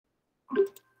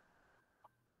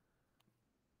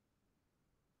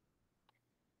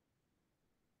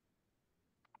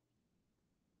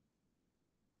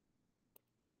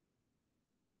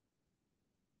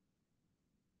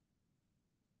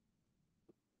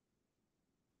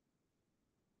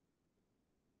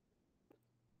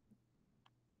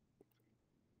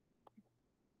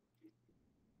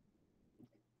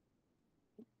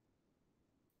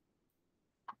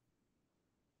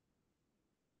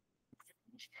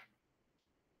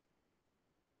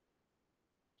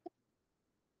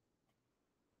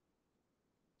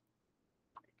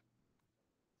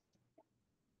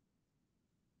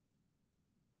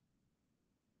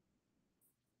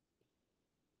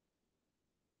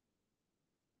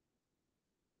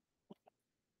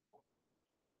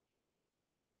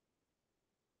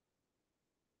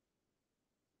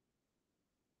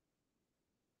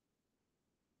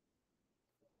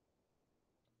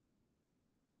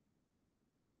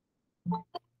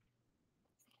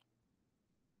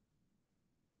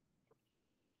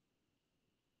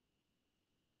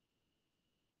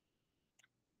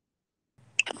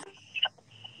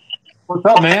What's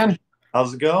up, man?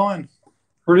 How's it going?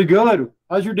 Pretty good.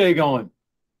 How's your day going?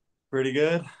 Pretty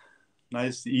good.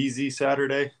 Nice, easy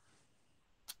Saturday. Did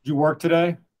you work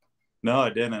today? No, I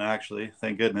didn't actually.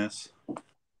 Thank goodness.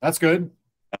 That's good.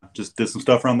 Just did some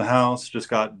stuff around the house. Just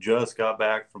got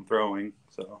back from throwing,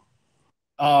 so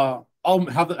How'd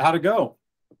it go?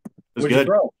 it was What'd you good.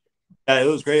 throw? Yeah, it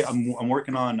was great. I'm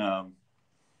working on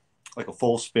like a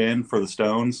full spin for the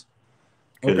stones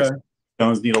Okay. because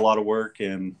stones need a lot of work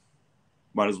and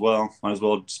might as well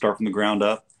start from the ground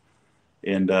up.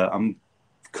 And I'm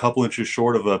a couple inches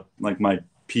short of my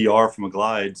PR from a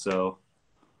glide, so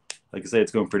like I say,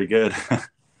 it's going pretty good.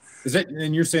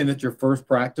 And you're saying that your first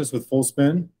practice with full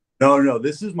spin? No, no,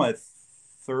 this is my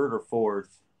third or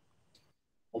fourth.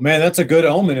 Well, man, that's a good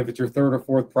omen if it's your third or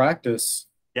fourth practice.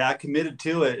 Yeah, I committed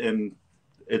to it, and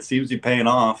it seems to be paying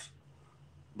off.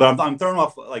 But I'm throwing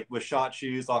off like with shot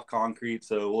shoes off concrete,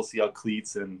 so we'll see how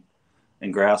cleats and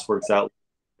grass works out.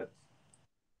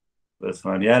 That's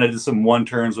fun. Yeah, and I did some one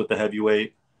turns with the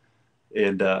heavyweight,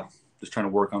 and just trying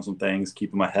to work on some things,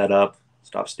 keeping my head up,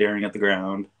 stop staring at the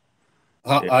ground.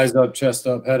 Yeah. Eyes up, chest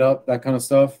up, head up, that kind of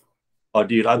stuff. Oh,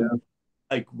 dude, Yeah. I'm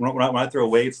like when I throw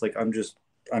weights, like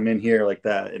I'm in here like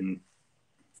that, and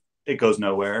it goes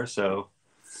nowhere. So,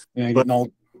 Yeah, but getting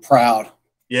all proud.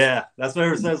 yeah, that's what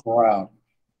it says Proud.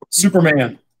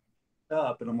 Superman.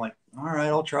 up, and I'm like, all right,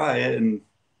 I'll try it, and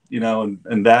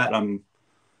and that I'm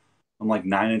like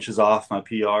 9 inches off my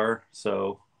PR,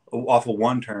 so off of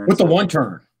one turn. With the So one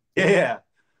turn. yeah,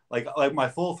 like my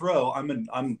full throw,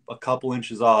 I'm a couple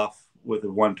inches off with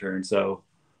a one turn. So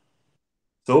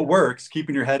it works.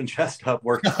 Keeping your head and chest up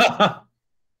works.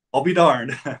 I'll be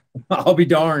darned. I'll be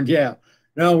darned. Yeah.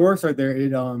 No, it works right there.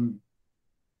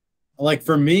 Like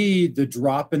for me, the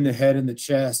drop in the head and the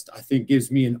chest, I think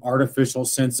gives me an artificial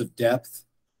sense of depth.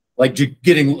 Like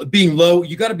being low,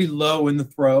 you got to be low in the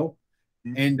throw.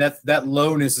 And that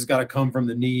lowness has got to come from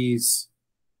the knees,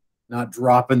 not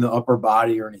dropping the upper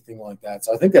body or anything like that.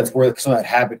 So I think that's where some of that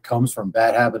habit comes from.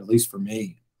 Bad habit, at least for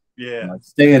me. Yeah. Like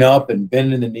staying up and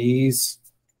bending the knees,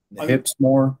 and the hips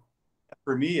more.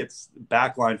 For me, it's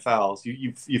backline fouls.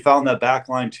 You found that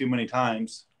backline too many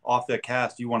times off that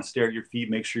cast. You want to stare at your feet,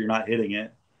 make sure you're not hitting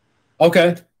it.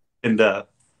 Okay. And that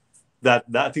I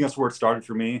think that's where it started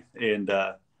for me. And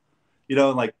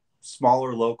like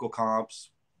smaller local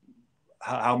comps,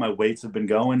 how my weights have been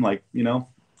going, like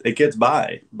it gets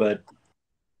by, but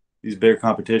these bigger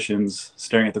competitions,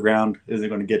 staring at the ground isn't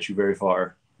going to get you very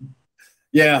far.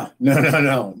 Yeah.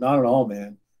 No, not at all,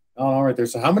 man. All right there.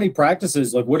 So how many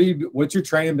practices? Like, what's your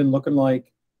training been looking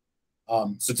like?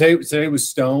 So today was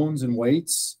stones and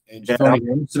weights, and you Yeah, throw any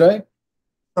games today?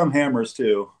 some hammers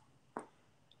too.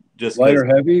 Just Light because,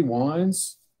 or heavy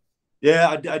wines? yeah,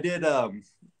 I did.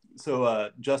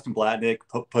 So Justin Blatnick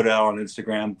put it out on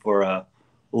Instagram for a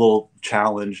little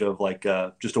challenge of like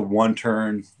just a one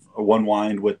turn, a one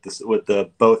wind with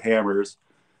the both hammers,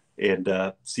 and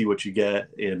see what you get.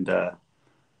 And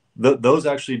those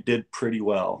actually did pretty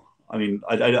well. I mean,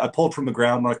 I pulled from the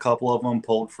ground on a couple of them,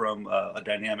 pulled from a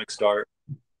dynamic start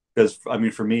because I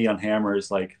mean, for me on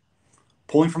hammers, like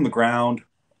pulling from the ground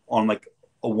on like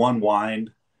a one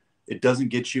wind, it doesn't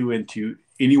get you into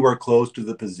anywhere close to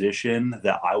the position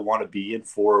that I want to be in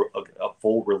for a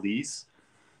full release.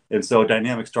 And so a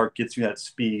dynamic start gets me that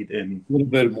speed and A little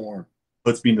bit more.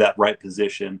 puts me in that right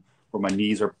position where my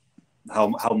knees are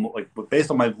how like based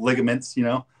on my ligaments,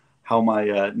 how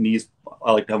my knees,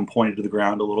 I like to have them pointed to the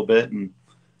ground a little bit, and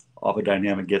off a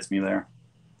dynamic gets me there.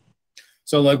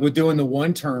 So like with doing the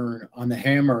one turn on the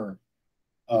hammer,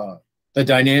 The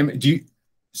dynamic.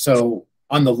 So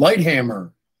on the light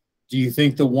hammer, do you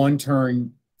think the one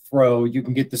turn throw you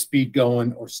can get the speed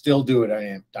going or still do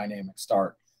a dynamic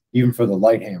start even for the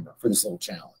light hammer for this little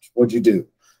challenge? What'd you do?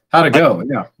 How'd it go?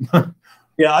 Yeah.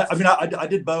 Yeah, I mean, I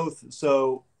did both.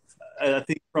 So I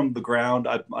think from the ground,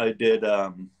 I did. I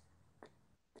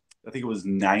think it was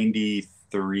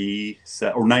 93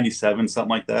 or 97, something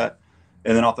like that.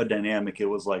 And then off a dynamic, it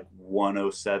was like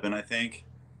 107, I think.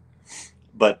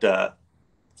 But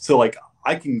so like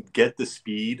I can get the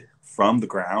speed from the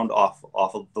ground off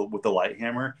of with the light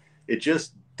hammer. It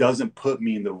just doesn't put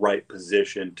me in the right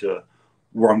position to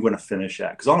where I'm going to finish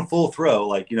at. Because on a full throw,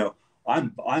 like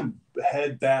I'm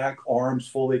head back, arms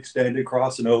fully extended,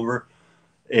 crossing over,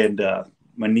 and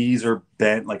my knees are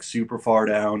bent like super far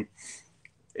down,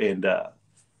 and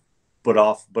but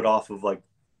off of like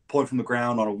pulling from the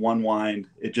ground on a one wind,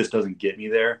 it just doesn't get me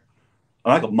there.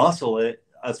 And I could muscle it.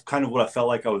 That's kind of what I felt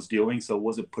like I was doing, so it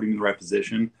wasn't putting me in the right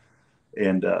position.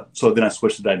 And so then I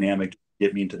switched the dynamic to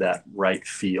get me into that right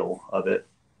feel of it.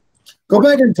 Go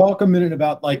back and talk a minute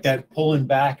about like that pulling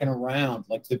back and around,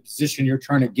 like the position you're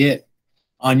trying to get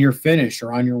on your finish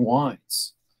or on your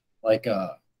winds. Like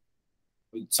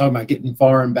talking about getting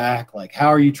far and back. Like how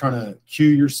are you trying to cue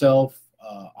yourself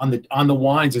on the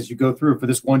winds as you go through for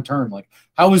this one turn? Like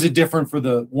how is it different for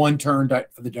the one turn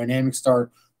for the dynamic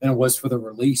start than it was for the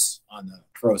release on the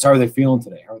throws? How are they feeling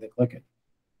today? How are they clicking?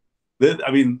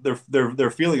 I mean,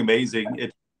 they're feeling amazing.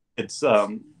 It's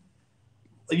for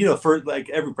like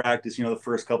every practice, the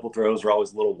first couple throws are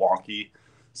always a little wonky.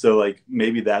 So like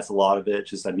maybe that's a lot of it.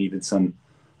 Just I needed some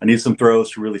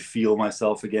throws to really feel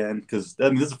myself again, because I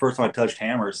mean this is the first time I touched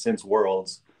hammers since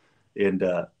Worlds, and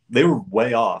they were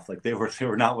way off. Like they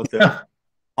were not what they want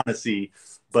to see.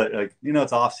 But like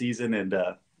it's off season, and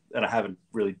I haven't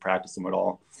really practiced them at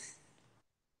all.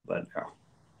 But yeah.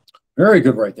 Very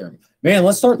good right there, man.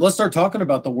 Let's start talking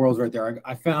about the Worlds right there.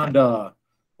 I found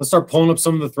let's start pulling up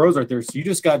some of the throws right there. So you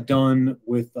just got done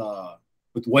with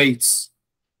weights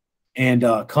and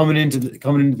coming into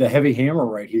the heavy hammer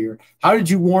right here. How did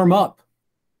you warm up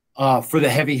for the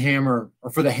heavy hammer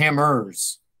or for the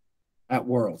hammers at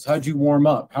Worlds? How did you warm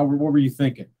up? What were you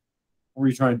thinking? What were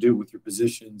you trying to do with your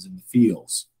positions and the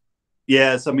feels?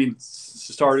 Yes, I mean,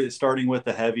 starting with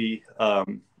the heavy.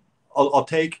 I'll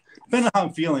take, depending on how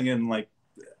I'm feeling, and like,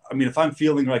 I mean, if I'm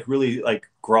feeling like really like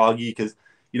groggy, because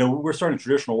we're starting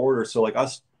traditional order, so like I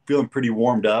was feeling pretty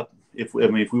warmed up. If we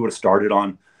would have started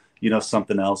on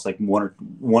something else, like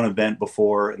one event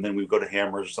before, and then we go to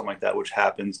hammers or something like that, which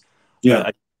happens.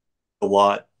 Yeah. A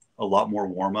lot more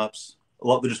warm ups. A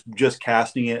lot just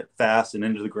casting it fast and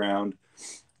into the ground,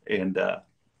 and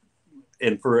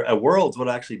for at Worlds, what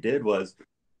I actually did was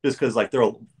just because like there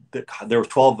were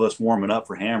 12 of us warming up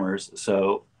for hammers,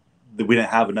 so we didn't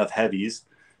have enough heavies,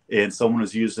 and someone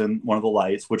was using one of the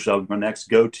lights, which I was my next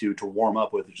go-to to warm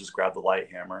up with, is just grab the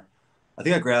light hammer. I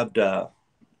think I grabbed one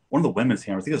of the women's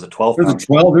hammers. I think it was a 12 There's a pound.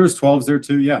 12. There's 12s there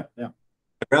too. Yeah, yeah.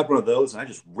 I grabbed one of those and I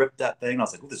just ripped that thing. I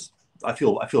was like, "This, I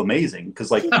feel amazing,"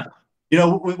 because like,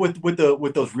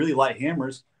 with those really light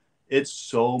hammers, it's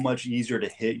so much easier to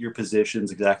hit your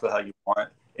positions exactly how you want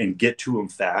and get to them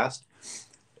fast.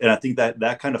 And I think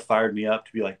that kind of fired me up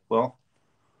to be like, well,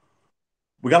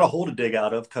 we got a hole to dig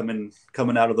out of coming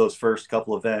out of those first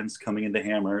couple events, coming into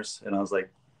hammers. And I was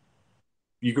like,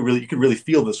 you could really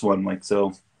feel this one. Like,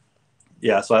 so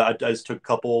yeah. So I just took a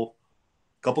couple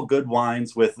good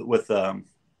winds with a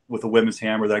women's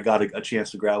hammer that I got a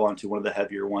chance to grab onto, one of the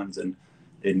heavier ones, and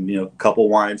a couple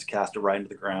winds, cast it right into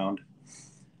the ground.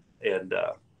 And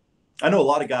I know a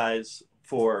lot of guys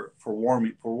for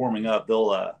warming up,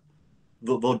 they'll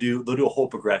do a whole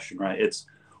progression, right? It's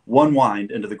one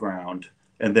wind into the ground,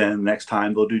 and then next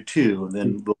time they'll do two, and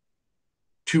then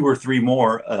two or three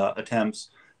more attempts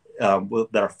that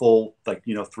are full, like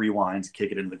 3 winds,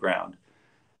 kick it into the ground.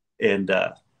 And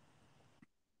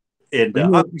you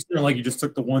sound like you just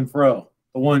took the one throw,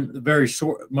 the very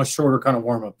short, much shorter kind of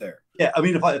warm up there. yeah, I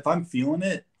mean, if I'm feeling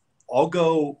it, I'll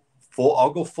go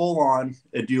full on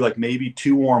and do like maybe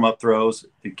 2 warm up throws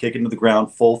and kick into the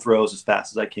ground, full throws as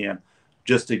fast as I can,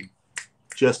 just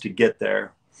to get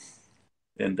there.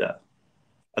 And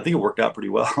I think it worked out pretty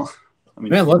well. I mean,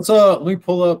 man, let me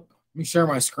pull up. Let me share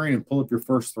my screen and pull up your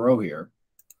first throw here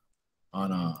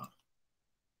on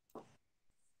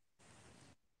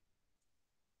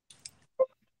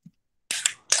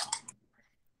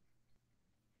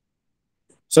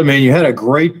So man, you had a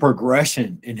great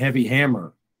progression in heavy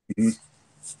hammer. mm-hmm.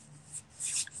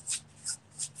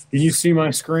 Can you see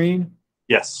my screen?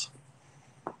 Yes.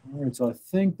 All right, so I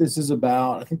think this is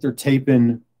I think they're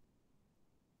taping.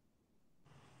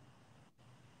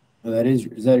 Oh,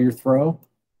 is that your throw?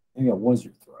 I think that was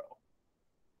your throw.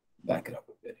 Back it up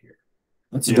a bit here.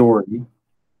 That's Yep. Doherty.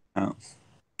 Oh.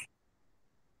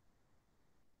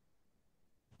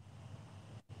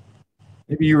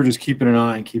 Maybe you were just keeping an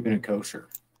eye and keeping it kosher.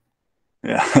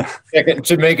 Yeah.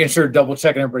 Making sure, double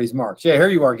checking everybody's marks. Yeah, here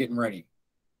you are getting ready.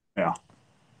 Yeah.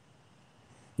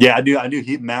 Yeah, I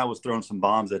knew Matt was throwing some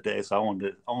bombs that day, so I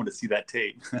wanted to see that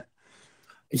tape.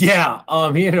 Yeah,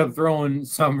 he ended up throwing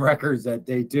some records that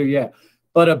day too. Yeah,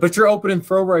 but your opening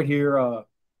throw right here.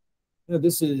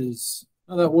 This is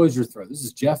that was your throw. This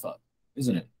is Jeff up,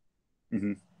 isn't it?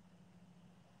 Mm-hmm.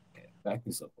 Okay, back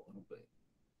this up a little bit.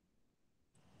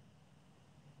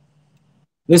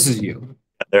 This is you.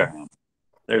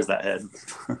 There's that head.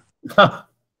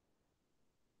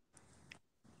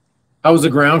 How was the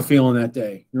ground feeling that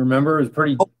day? You remember? It was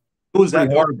pretty. It was pretty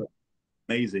that hard, but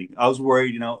amazing. I was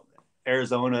worried,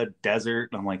 Arizona desert.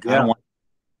 I'm like, yeah.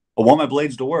 I want my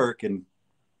blades to work, and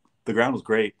the ground was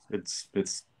great. It's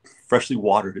freshly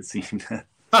watered. It seemed.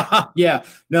 Yeah,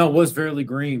 no, it was fairly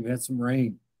green. We had some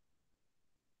rain.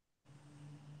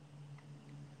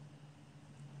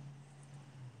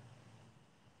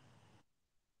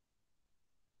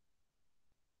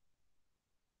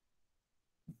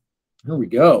 Here we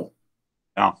go.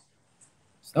 Yeah.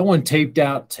 So that one taped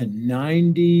out to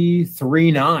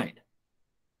 93.9.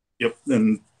 Yep.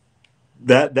 And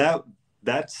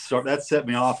that set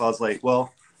me off. I was like,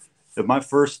 well, if my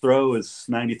first throw is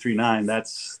 93.9,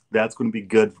 that's going to be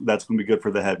good. That's going to be good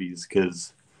for the heavies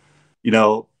because,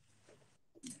 Yeah.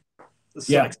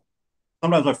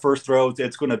 sometimes my first throw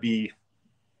it's going to be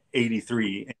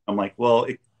 83. And I'm like, well,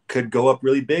 it could go up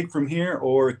really big from here,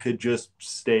 or it could just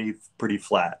stay pretty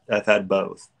flat. I've had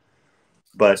both,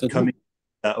 but So coming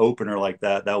that opener like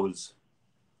that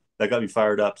got me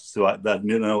fired up. So I was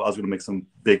going to make some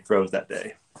big throws that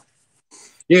day.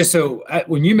 yeah, so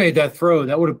when you made that throw,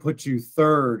 that would have put you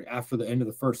third after the end of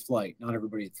the first flight. Not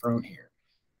everybody had thrown here.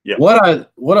 Yeah.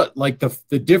 Like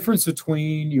the difference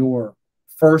between your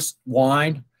first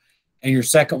wind and your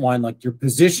second wind, like your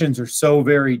positions are so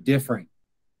very different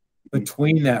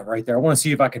between that right there. I want to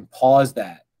see if I can pause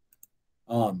that.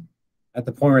 At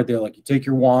the point right there, like you take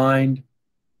your wind,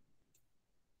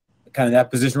 kind of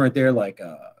that position right there, like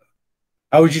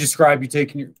how would you describe you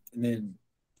taking your and then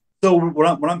So when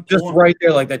I'm just pulling right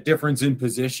there, like that difference in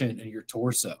position in your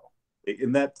torso.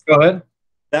 in that Go ahead.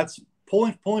 that's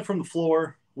pulling from the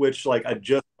floor, which like I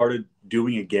just started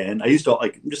doing again. I used to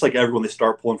like just like everyone they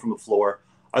start pulling from the floor.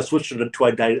 I switched it to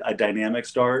a dynamic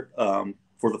start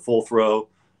for the full throw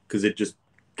because it just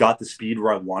got the speed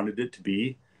where I wanted it to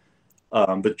be.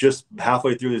 But just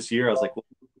halfway through this year, I was like, well,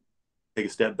 take a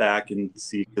step back and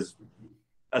see because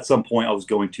at some point I was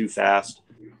going too fast,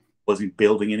 wasn't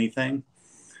building anything.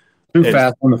 Too And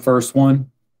fast on the first one.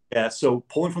 yeah, so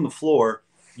pulling from the floor,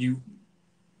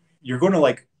 you're going to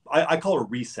like I call it a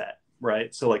reset,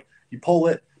 right? So like you pull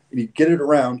it and you get it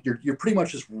around. You're pretty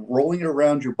much just rolling it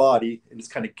around your body and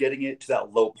just kind of getting it to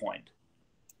that low point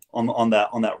on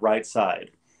that right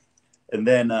side, and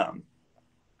then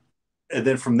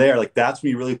from there, like that's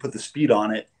when you really put the speed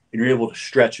on it and you're able to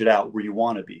stretch it out where you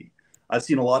want to be. I've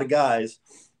seen a lot of guys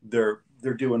they're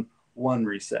doing one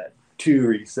reset, two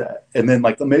reset, and then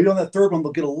like maybe on that third one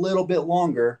they'll get a little bit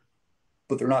longer,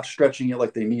 but they're not stretching it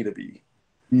like they need to be.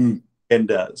 Mm.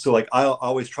 And so like I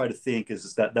always try to think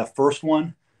is that first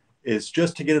one is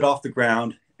just to get it off the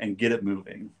ground and get it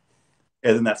moving,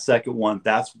 and then that second one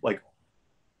that's like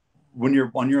when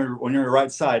you're on your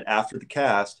right side after the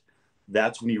cast,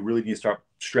 that's when you really need to start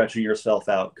stretching yourself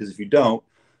out because if you don't,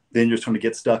 then you're just going to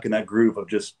get stuck in that groove of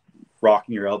just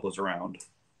rocking your elbows around.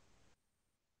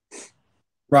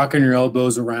 Rocking your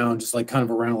elbows around, just like kind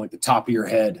of around like the top of your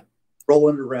head.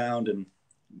 Rolling it around and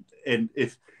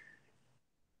if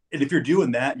you're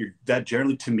doing that, that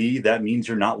generally to me that means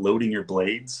you're not loading your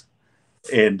blades,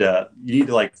 and you need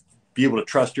to like be able to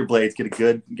trust your blades, get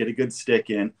a good stick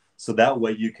in, so that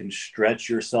way you can stretch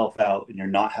yourself out and you're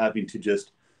not having to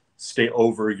just stay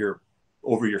over your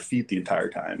feet the entire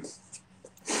time.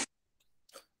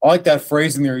 I like that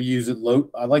phrasing there. You use it.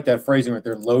 I like that phrasing right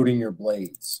there. Loading your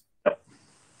blades. Yep.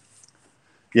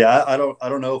 Yeah, I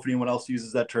don't know if anyone else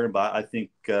uses that term, but I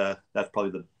think that's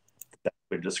probably the best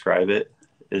way to describe it.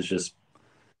 Is just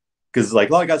because like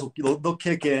a lot of guys they'll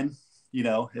kick in,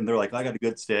 and they're like, I got a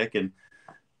good stick, and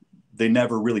they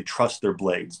never really trust their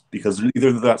blades because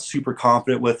either they're not super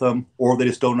confident with them or they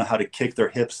just don't know how to kick their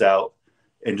hips out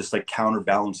and just like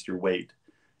counterbalance your weight.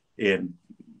 And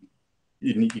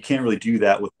you can't really do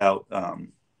that without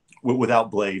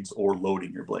blades or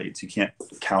loading your blades. You can't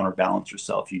counterbalance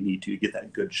yourself. You need to get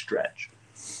that good stretch.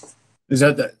 Is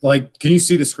that like? Can you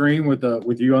see the screen with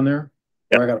you on there?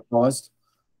 Yeah. Where I got it paused.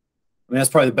 I mean, that's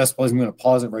probably the best place. I'm going to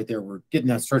pause it right there. We're getting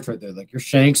that stretch right there. Like your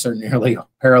shanks are nearly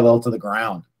parallel to the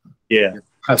ground. Yeah.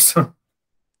 So,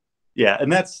 Yeah,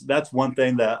 and that's one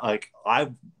thing that like I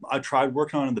tried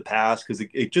working on in the past because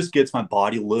it just gets my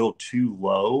body a little too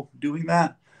low doing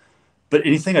that. But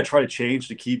anything I try to change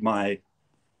to keep my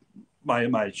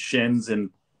shins and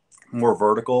more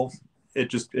vertical, it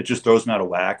just throws me out of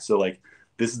whack. So like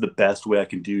this is the best way I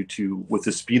can do to with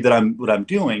the speed that I'm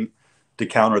doing to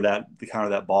counter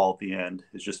that ball at the end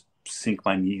is just sink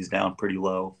my knees down pretty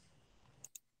low.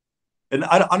 And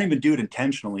I don't even do it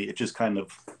intentionally. It just kind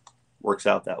of works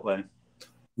out that way.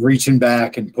 reaching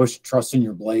back and trusting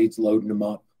your blades, loading them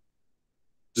up.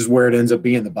 Just where it ends up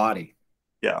being the body.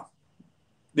 Yeah.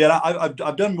 Yeah, I've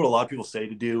done what a lot of people say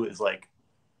to do is like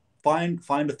find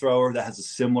a thrower that has a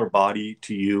similar body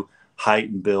to you, height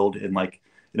and build, and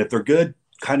if they're good,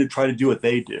 kind of try to do what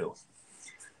they do.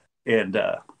 And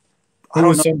I Who don't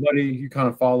was know. somebody you kind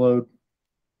of followed?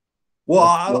 Well,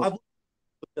 Like, I've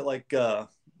looked at like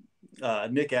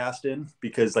Nick Aston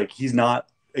because like he's not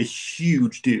a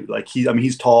huge dude. Like I mean,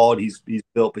 he's tall and he's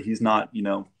built, but he's not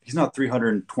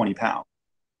 320 pounds.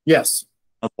 yes.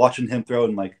 I was watching him throw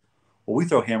and like, well, we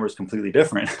throw hammers completely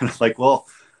different. Like, well,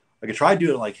 I could try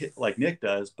doing it like Nick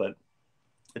does, but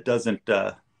it doesn't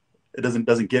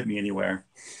get me anywhere.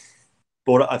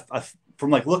 But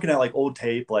from like looking at like old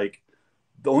tape, like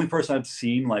the only person I've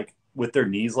seen like with their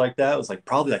knees like that was like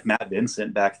probably like Matt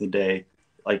Vincent back in the day.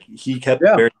 Like he kept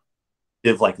Yeah. very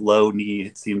like low knee.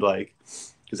 It seemed like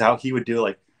because how he would do it,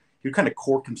 like he would kind of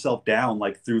cork himself down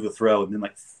like through the throw and then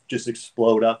like just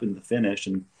explode up in the finish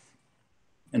and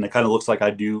it kind of looks like I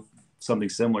do something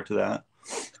similar to that.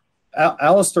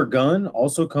 Alistair Gunn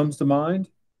also comes to mind,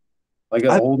 like an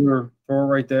I, older thrower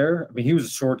right there. I mean, he was a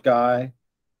short guy,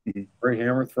 great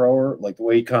hammer thrower. Like the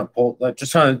way he kind of pulled, like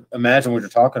just trying to imagine what you're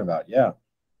talking about. Yeah,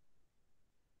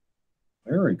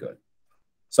 very good.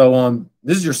 So,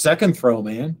 this is your second throw,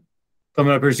 man.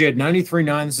 Coming up here, so you had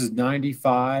 93.9. This is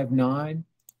 95.9.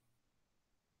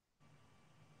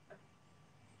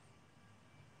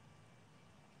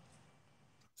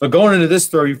 So going into this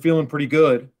throw, you're feeling pretty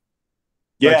good.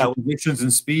 Got yeah, your convictions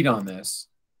and speed on this.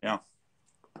 yeah.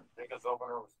 I think his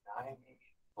opener was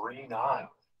 93.9.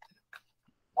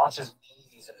 Watch his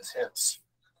knees and his hips.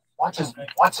 Watch his.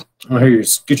 Oh, here you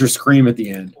get your scream at the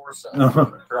end.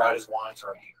 Throughout his lines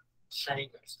right here.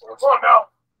 Shank. Come on now.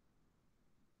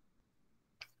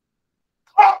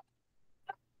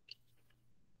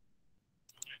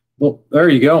 Well, there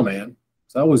you go, man.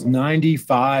 So that was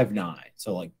 95.9.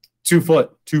 So like 2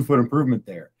 foot improvement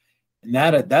there. And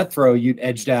that throw, you'd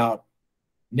edged out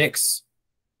Nick's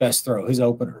best throw, his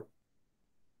opener.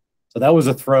 So that was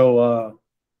a throw.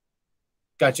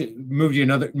 Moved you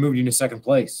into second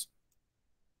place.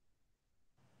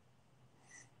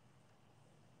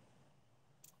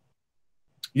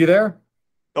 You there?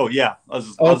 Oh yeah, I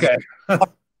was Okay.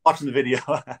 watching the video.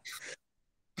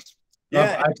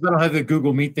 Yeah, I don't have the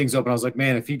Google Meet things open. I was like,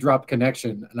 man, if he dropped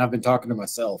connection, and I've been talking to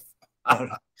myself.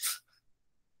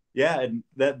 yeah, and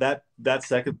that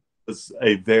second was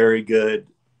a very good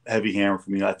heavy hammer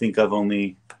for me. I think I've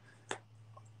only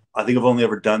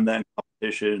ever done that in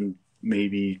competition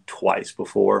maybe twice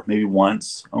before, maybe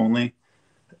once only,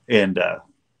 and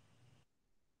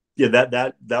yeah,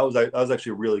 that was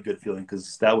actually a really good feeling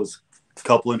because that was a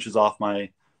couple inches off my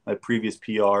previous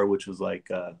PR, which was like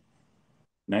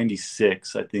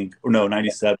 96, I think, or no,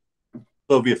 97. So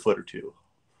it'll be a foot or two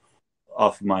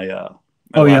off of my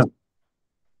Oh yeah. last,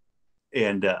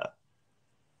 and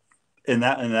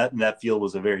that field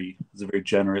was a very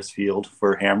generous field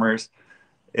for hammers,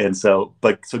 and so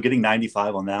getting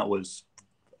 95 on that was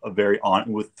a very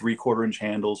on with 3/4 inch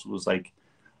handles was like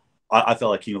I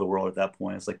felt like king of the world at that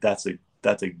point. It's like that's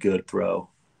a good throw.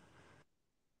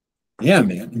 Yeah,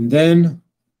 man. And then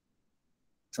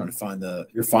trying to find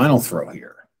your final throw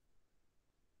here.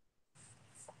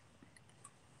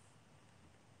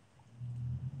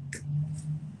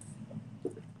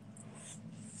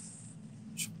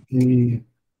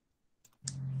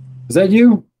 Is that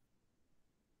you?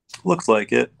 Looks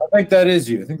like it. I think that is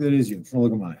you. I think that is you. I'm trying to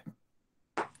look at mine.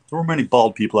 There were many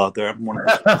bald people out there. I'm one of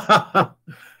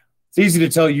those. It's easy to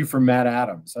tell you from Matt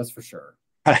Adams, that's for sure.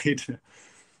 Right.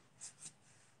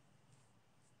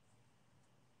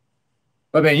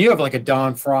 But man, you have like a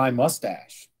Don Fry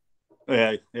mustache.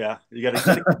 Yeah, yeah. You got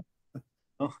to.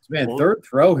 Oh, Man, well, third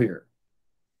throw here.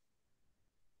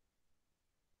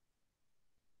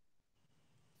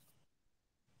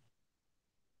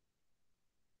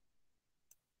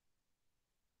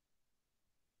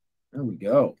 There we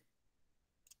go.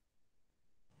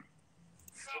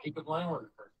 Jacob Langworthy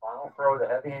for his final throw, the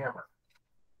heavy hammer.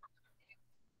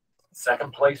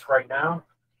 Second place right now.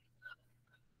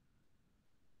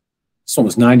 This one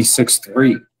was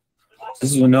 96.3.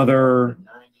 This is another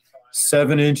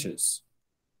 7 inches.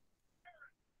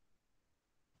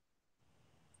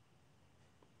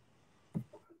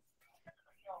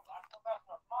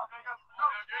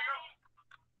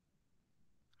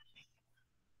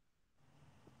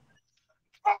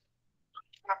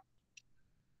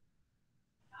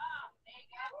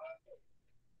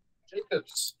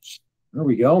 Jacobs. There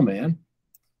we go, man.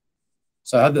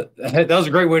 So that was a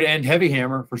great way to end Heavy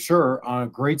Hammer for sure on a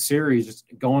great series, just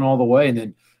going all the way. And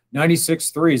then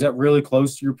 96.3, is that really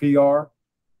close to your PR?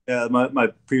 Yeah, my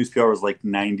previous PR was like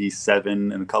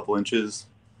 97 and a couple inches.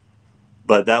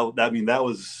 But that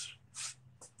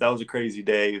was a crazy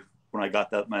day when I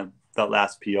got that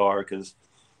last PR, because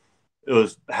it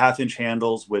was 1/2 inch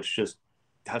handles, which just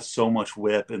have so much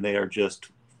whip, and they are just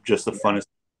the funnest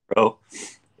to throw.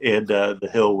 And the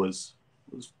hill was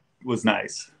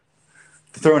nice.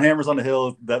 Throwing hammers on the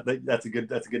hill, that's a good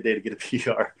day to get a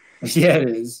PR. Yeah, it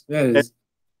is. Yeah, it is.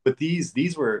 But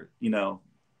these were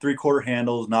 3/4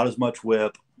 handles, not as much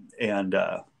whip, and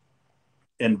a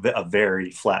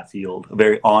very flat field, a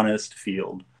very honest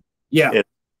field. Yeah. And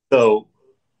so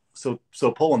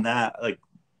pulling that,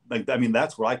 I mean,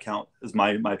 that's what I count as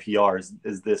my PR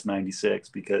is this 96,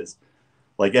 because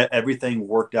like everything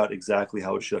worked out exactly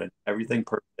how it should. Everything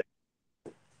perfect,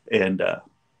 and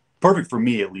perfect for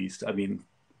me at least. I mean,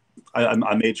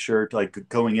 I made sure to, like,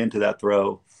 going into that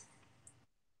throw,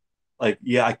 like,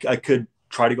 yeah, I could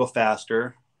try to go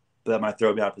faster, but that might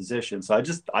throw me out of position. So I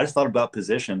just thought about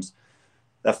positions.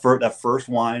 That first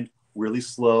wind, really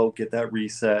slow, get that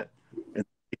reset, and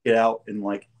get out and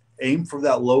like aim for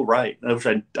that low right, which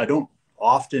I don't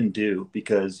often do,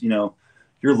 because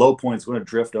your low point is going to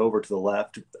drift over to the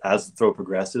left as the throw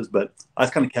progresses. But I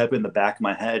just kind of kept it in the back of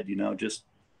my head, just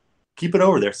keep it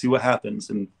over there, see what happens,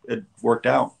 and it worked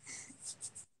out.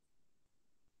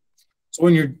 So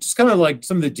when you're just kind of like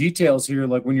some of the details here,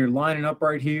 like when you're lining up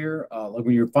right here, like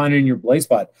when you're finding your blade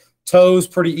spot, toes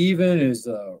pretty even. Is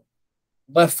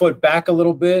left foot back a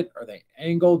little bit? Are they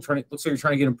angled? Looks like you're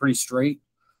trying to get them pretty straight.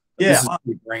 Yeah, this is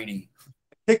pretty grainy.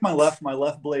 I take my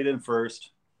left blade in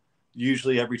first,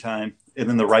 usually every time, and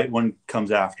then the right one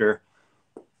comes after.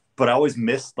 But I always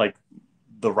miss like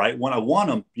the right one. I want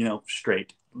them,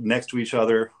 straight next to each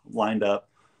other, lined up.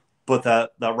 But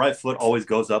that right foot always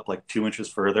goes up like 2 inches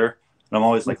further. And I'm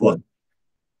always like, look,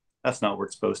 that's not where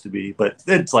it's supposed to be. But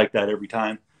it's like that every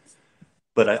time.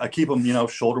 But I keep them,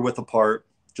 shoulder width apart,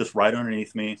 just right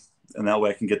underneath me. And that way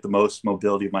I can get the most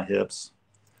mobility of my hips.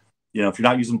 If you're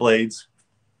not using blades,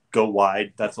 go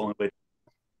wide. That's the only way to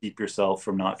keep yourself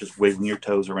from not just wiggling your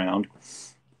toes around.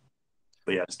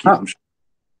 But yeah, just keep them.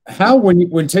 How,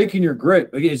 when taking your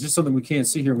grip, again, it's just something we can't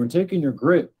see here. When taking your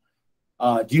grip,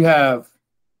 do you have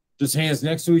just hands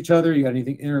next to each other? You got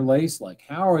anything interlaced? Like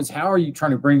how are you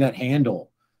trying to bring that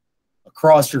handle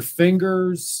across your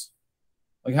fingers?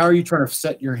 Like how are you trying to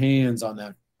set your hands on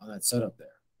that setup there?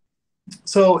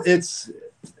 So it's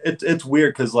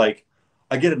weird, because like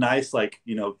I get a nice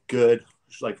good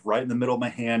like right in the middle of my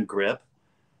hand grip,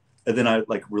 and then I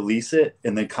like release it,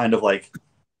 and then kind of like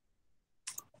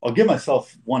I'll give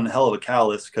myself one hell of a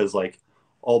callus, because like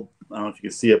I don't know if you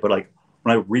can see it, but like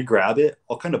when I re-grab it,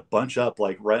 I'll kind of bunch up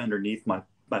like right underneath my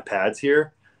pads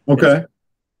here. Okay.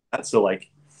 So like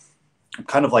I'm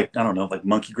kind of like, I don't know, like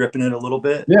monkey gripping it a little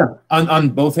bit. Yeah. On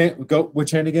both hands. Go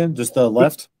which hand again? Just the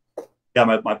left? Yeah,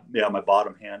 my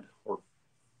bottom hand or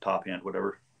top hand,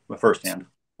 whatever. My first hand.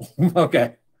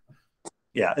 Okay.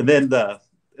 Yeah, and then the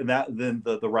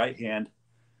right hand.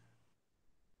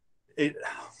 It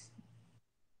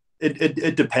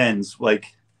depends. Like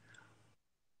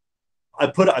I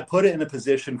put it in a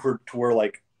position to where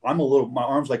like my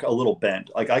arm's like a little bent.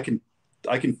 Like I can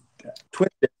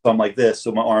twist it so I'm like this,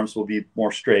 so my arms will be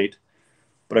more straight.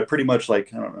 But I pretty much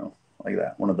like, I don't know, like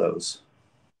that, one of those.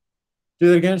 Do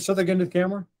that again. Show that again to the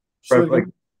camera. Right, like,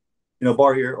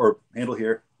 bar here or handle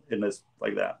here, and this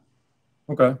like that.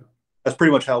 Okay. That's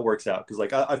pretty much how it works out. Because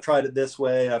like I've tried it this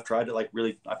way. I've tried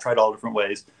it I've tried all different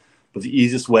ways. But the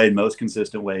easiest way, most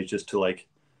consistent way, is just to like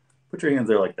put your hands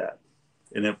there like that,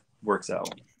 and it works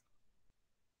out.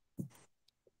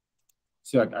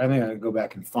 So I think I can go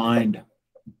back and find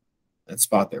that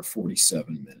spot there.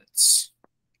 47 minutes.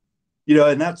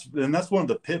 And that's one of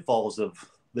the pitfalls of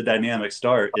the dynamic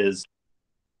start is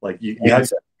like you have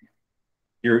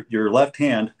your left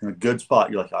hand in a good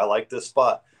spot. You're like, I like this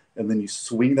spot, and then you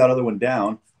swing that other one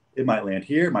down. It might land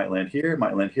here, it might land here, it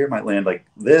might land here, it might land like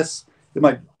this.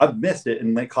 I've missed it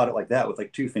and they caught it like that with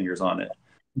like 2 fingers on it.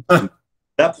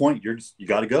 that point, you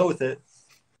got to go with it.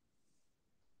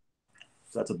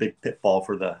 So that's a big pitfall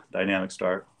for the dynamic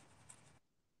start.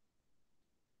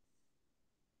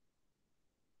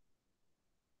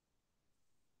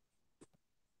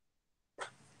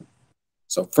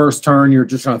 So first turn, you're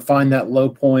just trying to find that low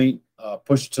point,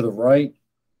 push it to the right,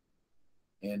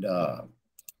 and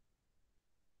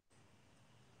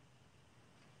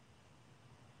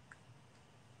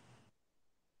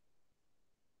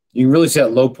you can really see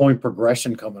that low point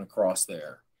progression coming across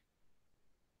there.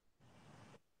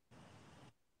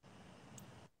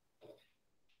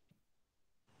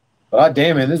 But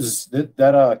damn it,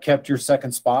 that kept your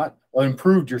second spot, well,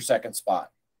 improved your second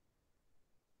spot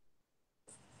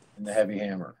in the heavy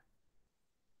hammer.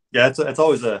 Yeah, it's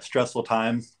always a stressful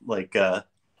time, like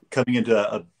coming into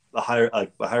a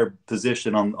higher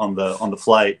position on the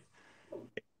flight,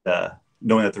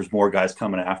 knowing that there's more guys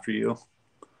coming after you.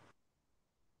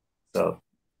 So,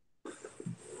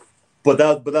 but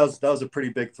that was a pretty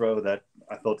big throw that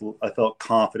I felt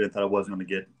confident that I wasn't going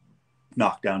to get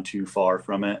knocked down too far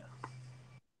from it.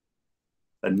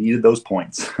 I needed those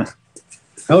points.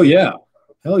 Hell yeah.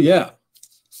 Hell yeah.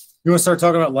 You want to start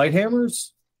talking about light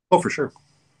hammers? Oh, for sure.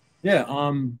 Yeah.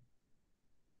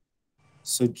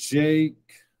 So Jake,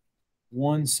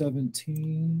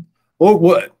 117. Oh,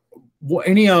 what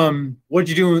what'd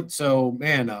you do? So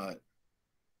man,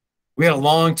 we had a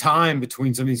long time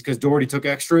between some of these because Doherty took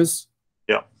extras.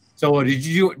 Yeah. So did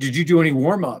you do any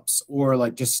warm-ups or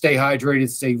like just stay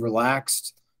hydrated, stay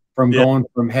relaxed from going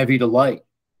from heavy to light?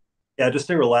 Yeah, just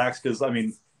stay relaxed because I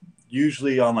mean,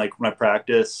 usually on like when I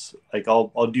practice, like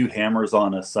I'll do hammers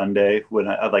on a Sunday when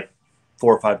I have like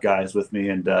 4 or 5 guys with me,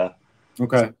 and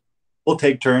okay, we'll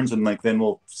take turns and like then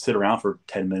we'll sit around for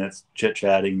 10 minutes chit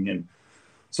chatting, and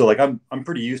so like I'm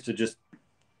pretty used to just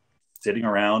sitting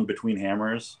around between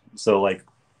hammers. So like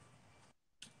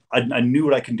I knew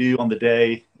what I can do on the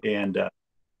day, and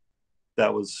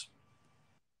that's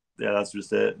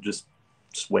just it. Just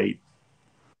wait.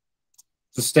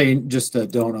 just stay, just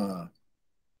don't.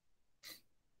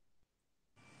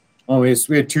 Oh, we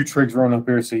had 2 trigs running up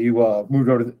here, so you moved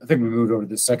over. I think we moved over to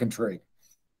the second trig.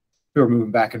 We were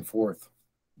moving back and forth.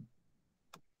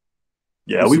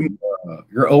 Yeah, this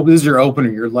is your opener,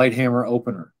 your light hammer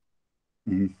opener.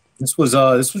 Mm-hmm. This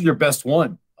was your best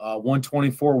one,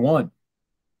 124-1.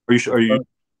 Are you sure? Are you?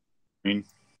 I mean,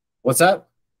 what's that?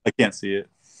 I can't see it.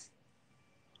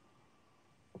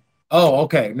 Oh,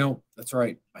 okay. No, that's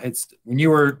right. It's when you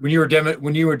were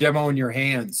demoing your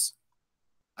hands,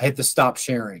 I hit the stop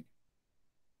sharing.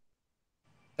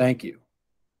 Thank you.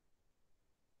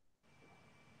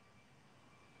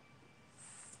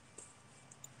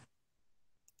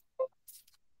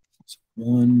 It's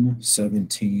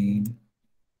 117.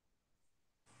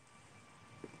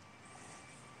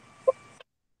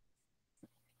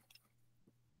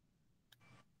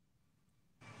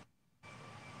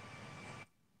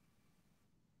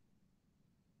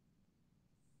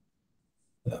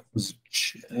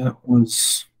 That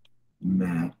was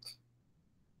Matt.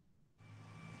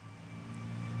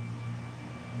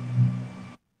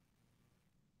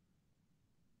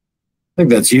 I think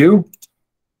that's you.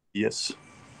 Yes.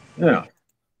 Yeah.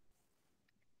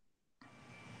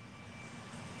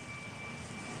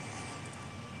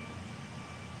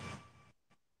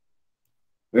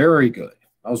 Very good.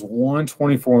 I was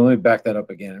 124. Let me back that up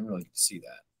again. I really can see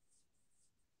that.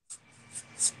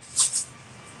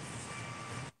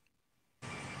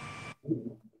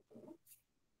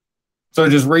 So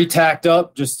just retacked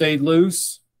up, just stayed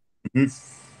loose, and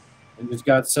just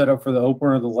got set up for the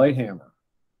opener of the light hammer.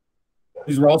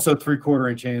 These were also 3/4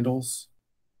 inch handles.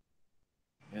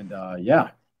 And yeah.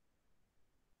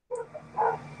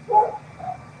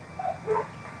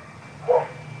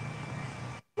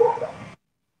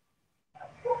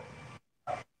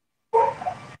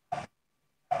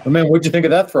 Oh, man, what'd you think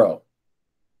of that throw?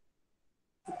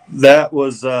 That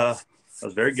was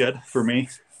very good for me.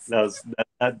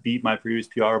 That beat my previous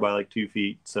PR by like 2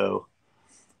 feet. So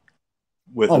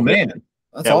man,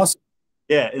 that's awesome.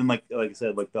 Yeah, and like I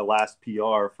said, like the last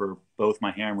PR for both my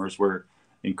hammers were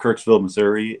in Kirksville,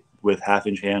 Missouri, with 1/2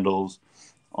 inch handles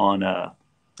on a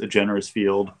generous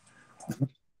field,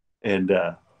 and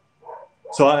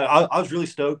so I was really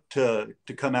stoked to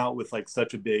come out with like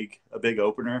such a big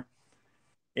opener,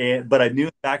 but I knew in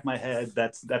the back of my head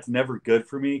that's never good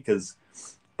for me because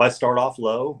if I start off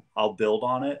low, I'll build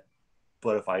on it,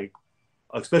 but if I,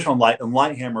 especially on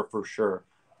light hammer for sure.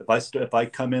 If I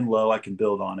come in low, I can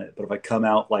build on it. But if I come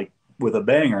out like with a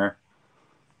banger,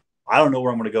 I don't know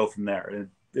where I'm going to go from there.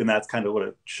 And that's kind of what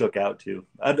it shook out to.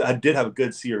 I did have a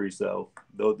good series though.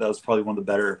 That was probably one of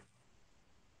the better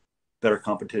better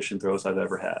competition throws I've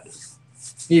ever had.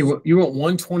 You went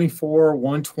 124,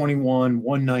 121,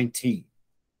 119,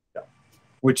 Yeah.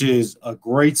 which is a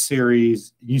great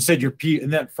series. You said your P,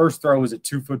 and that first throw was a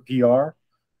 2-foot PR.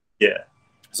 Yeah.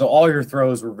 So all your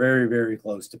throws were very, very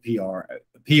close to PR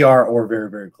or very,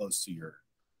 very close to your.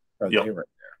 Yep. They were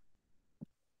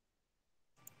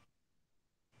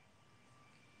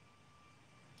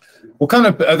there. What kind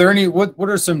of are there any? What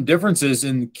are some differences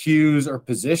in cues or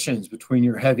positions between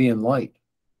your heavy and light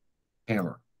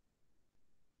hammer?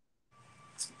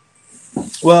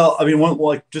 Well, I mean,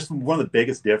 just one of the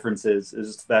biggest differences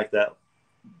is the fact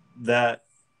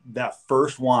that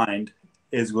first wind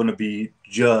is going to be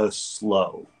just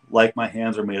slow, like my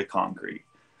hands are made of concrete,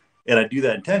 and I do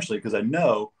that intentionally because I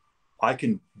know I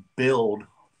can build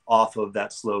off of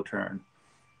that slow turn.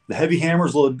 The heavy hammer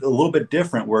is a little bit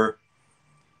different, where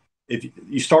if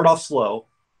you start off slow,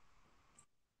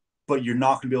 but you're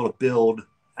not going to be able to build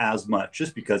as much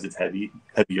just because it's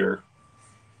heavier.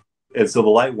 And so the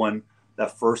light one,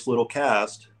 that first little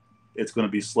cast, it's going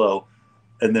to be slow.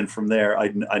 And then from there,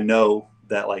 I know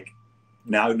that like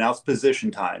now it's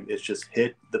position time. It's just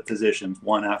hit the positions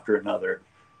one after another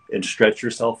and stretch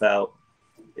yourself out.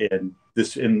 And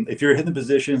if you're hitting the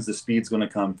positions, the speed's going to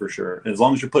come for sure. And as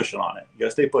long as you're pushing on it, you got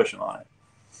to stay pushing on it.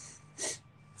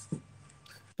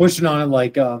 Pushing on it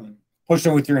like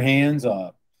pushing with your hands,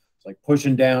 like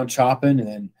pushing down, chopping, and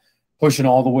then pushing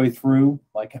all the way through.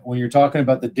 Like when you're talking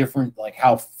about the different, like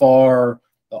how far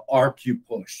the arc you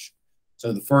push.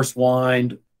 So the first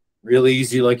wind, really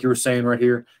easy, like you were saying right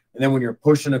here. And then when you're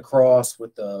pushing across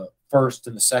with the first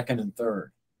and the second and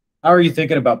third, how are you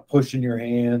thinking about pushing your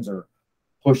hands or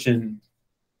pushing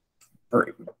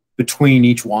between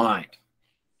each wind?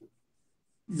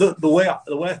 The way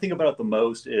I think about it the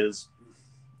most is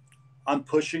I'm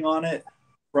pushing on it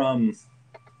from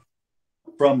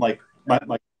like my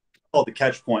called the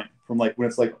catch point, from like when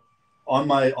it's like on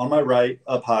my right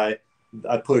up high,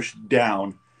 I push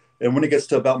down, and when it gets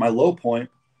to about my low point,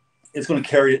 it's going to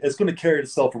carry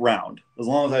itself around as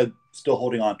long as I'm still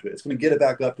holding on to it. It's going to get it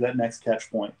back up to that next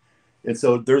catch point, and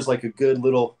so there's like a good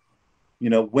little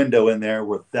window in there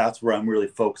where that's where I'm really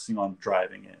focusing on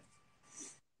driving it.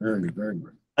 Very good, very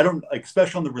good. I don't like,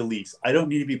 especially on the release, I don't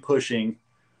need to be pushing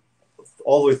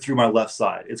all the way through my left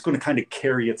side. It's going to kind of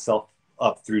carry itself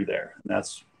up through there. And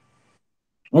that's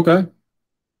okay.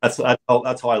 That's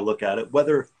how I look at it.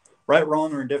 Whether right,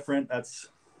 wrong, or indifferent, that's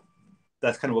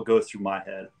kind of what goes through my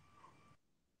head.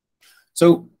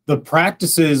 So the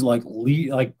practices like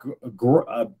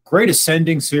a great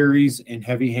ascending series in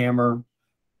heavy hammer,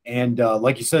 and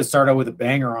like you said, start out with a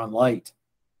banger on light,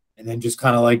 and then just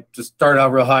kind of like just start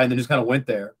out real high and then just kind of went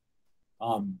there.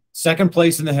 Second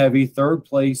place in the heavy, third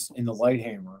place in the light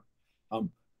hammer.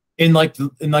 In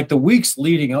the weeks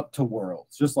leading up to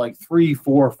Worlds, just like 3,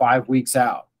 4, 5 weeks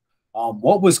out,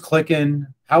 what was clicking?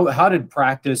 How did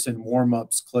practice and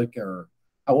warm-ups click, or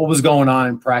what was going on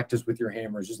in practice with your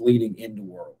hammers just leading into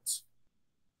Worlds?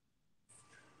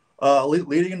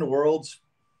 Leading into Worlds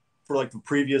for like the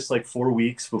previous 4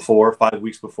 weeks before, 5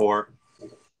 weeks before,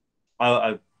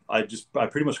 I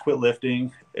pretty much quit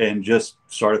lifting and just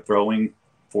started throwing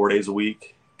 4 days a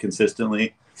week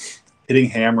consistently, hitting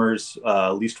hammers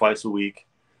at least twice a week.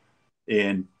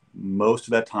 And most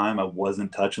of that time I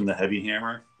wasn't touching the heavy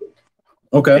hammer.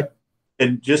 Okay.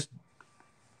 And just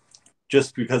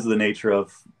because of the nature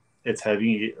of it's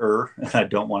heavier and I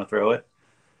don't want to throw it.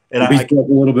 And I a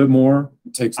little bit more,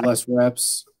 it takes less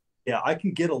reps. Yeah, I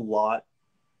can get a lot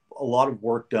of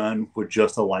work done with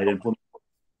just a light implement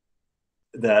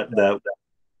that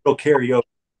will carry over.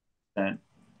 And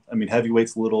I mean,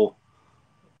 heavyweight's a little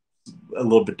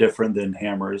bit different than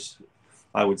hammers,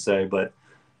 I would say, but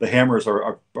the hammers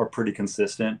are pretty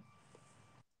consistent.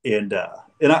 And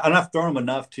I've thrown them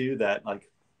enough too that like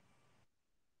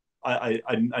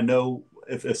I know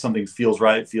if something feels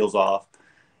right, feels off.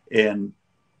 And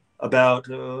about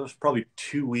probably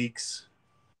 2 weeks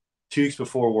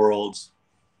before Worlds,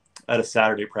 at a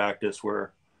Saturday practice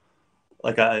where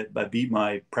like I beat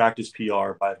my practice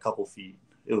PR by a couple feet.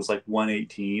 It was like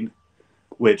 118,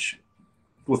 which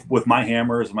with my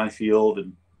hammers, my field,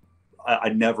 and I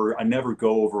never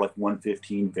go over like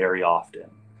 115 very often.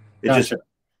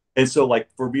 And so like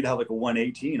for me to have like a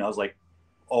 118, I was like,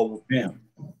 oh yeah,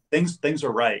 things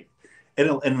are right.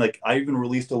 And like I even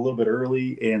released a little bit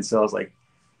early, and so I was like,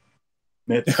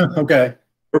 okay,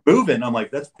 we're moving. I'm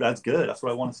like, that's good. That's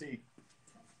what I want to see.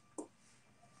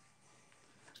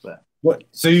 But what?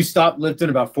 So you stopped lifting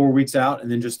about 4 weeks out, and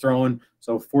then just throwing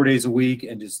 4 days a week,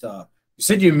 and just you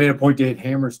said you made a point to hit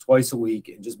hammers twice a week,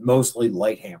 and just mostly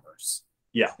light hammers.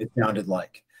 Yeah, it sounded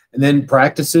like. And then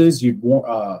practices, you'd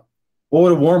what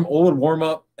would warm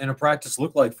up in a practice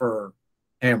look like for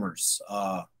hammers?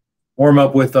 Warm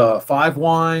up with 5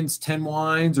 winds, 10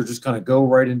 winds, or just kind of go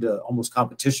right into almost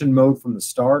competition mode from the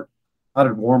start? How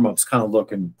did warm ups kind of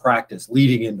look in practice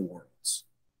leading into Worlds?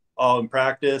 Oh, in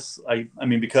practice, I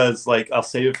mean, because like I'll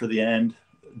save it for the end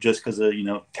just because of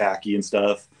tacky and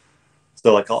stuff.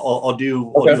 So like I'll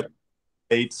do Okay.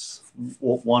 weights,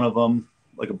 one of them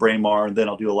like a Braemar, and then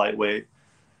I'll do a lightweight,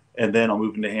 and then I'll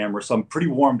move into hammer. So I'm pretty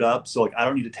warmed up. So like I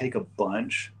don't need to take a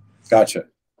bunch. Gotcha.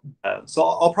 So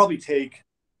I'll probably take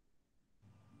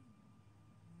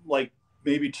like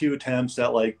maybe 2 attempts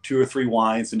at like 2 or 3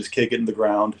 winds and just kick it in the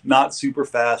ground. Not super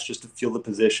fast, just to feel the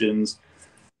positions.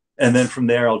 And then from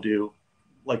there, I'll do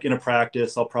like in a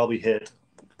practice, I'll probably hit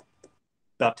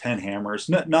about 10 hammers.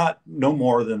 Not no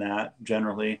more than that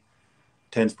generally.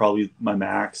 10's probably my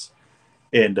max.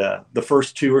 And the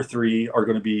first 2 or 3 are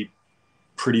going to be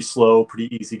pretty slow,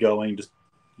 pretty easy going. Just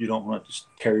you don't want to just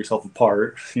tear yourself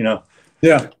apart, Yeah.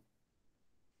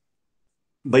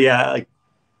 But yeah, like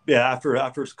after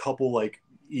a couple like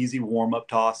easy warm up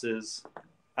tosses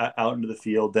out into the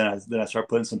field, then I start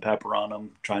putting some pepper on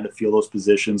them, trying to feel those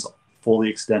positions fully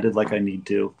extended like I need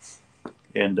to,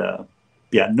 and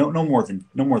yeah, no more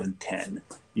than 10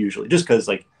 usually, just because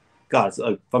like God,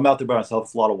 if I'm out there by myself,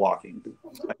 it's a lot of walking.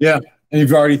 Yeah. And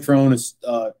you've already thrown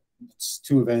uh,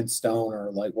 2 events, stone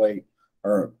or lightweight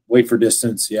or weight for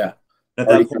distance. Yeah. At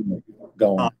Already that point, kind of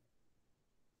going.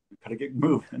 gotta get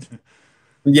moving.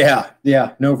 Yeah.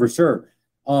 Yeah. No, for sure.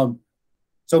 Um,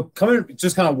 so coming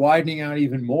just kind of widening out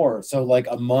even more. So like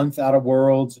a month out of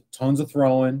Worlds, tons of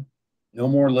throwing, no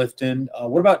more lifting.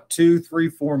 What about 2, 3,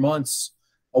 4 months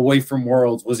away from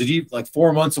Worlds? Was it even like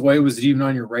 4 months away? Was it even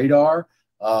on your radar?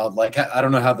 Like I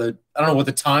don't know I don't know what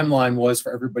the timeline was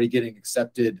for everybody getting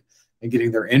accepted and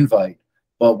getting their invite.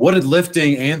 But what did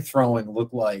lifting and throwing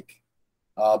look like?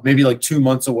 Maybe like 2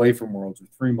 months away from Worlds or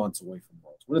 3 months away from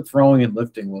Worlds. What did throwing and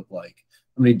lifting look like?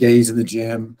 How many days in the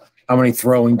gym? How many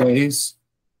throwing days?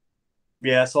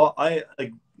 Yeah, so I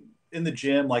like in the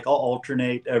gym, like I'll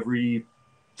alternate every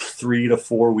 3 to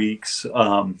 4 weeks,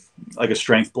 like a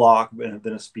strength block and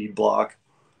then a speed block.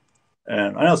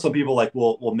 And I know some people like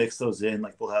will mix those in,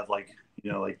 like we'll have like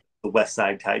like the West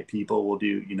Side type people will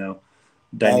do All of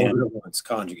dynamic it at once,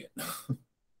 conjugate. the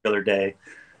other day.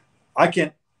 I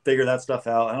can't figure that stuff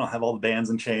out. I don't have all the bands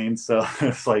and chains, so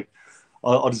it's like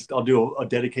I'll do a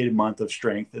dedicated month of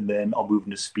strength and then I'll move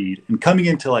into speed. And coming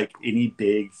into like any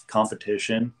big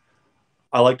competition,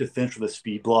 I like to finish with a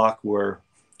speed block where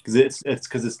because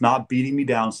it's not beating me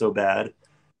down so bad,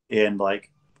 and like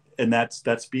and that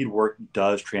speed work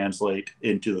does translate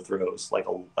into the throws like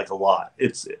a lot.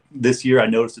 It's this year I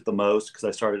noticed it the most because I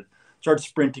started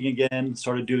sprinting again,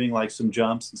 started doing like some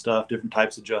jumps and stuff, different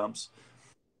types of jumps,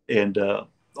 and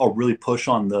I'll really push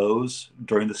on those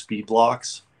during the speed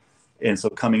blocks. And so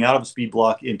coming out of a speed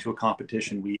block into a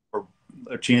competition week or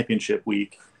a championship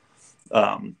week,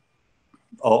 um,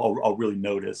 I'll really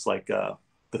notice like the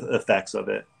effects of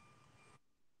it.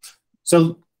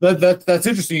 So that's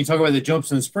interesting. You talk about the jumps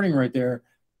and the sprinting right there.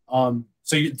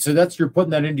 So that's you're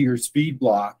putting that into your speed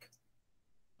block.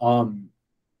 Um,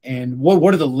 and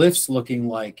what are the lifts looking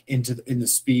like in the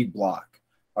speed block?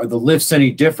 Are the lifts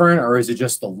any different, or is it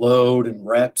just the load and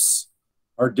reps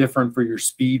are different for your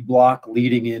speed block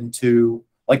leading into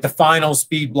like the final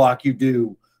speed block you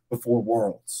do before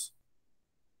Worlds?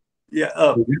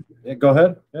 Yeah, Yeah, go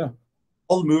ahead. Yeah.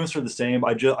 all the movements are the same.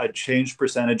 I changed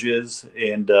percentages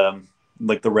and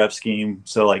like the rep scheme.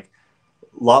 So like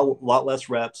lot less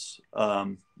reps,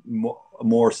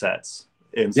 more sets.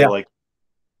 And so Yeah. like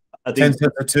I 10 think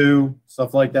sets of two,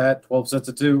 stuff like that, 12 sets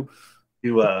of two.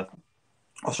 you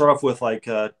I'll start off with like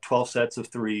 12 sets of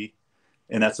 3,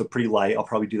 and that's a pretty light. I'll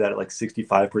probably do that at like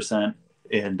 65%.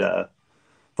 And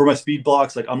for my speed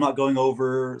blocks, like I'm not going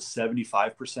over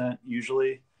 75%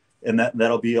 usually, and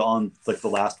that'll be on like the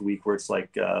last week where it's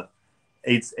like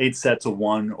eight sets of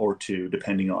 1 or 2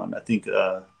 depending on. I think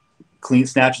clean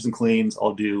snatches and cleans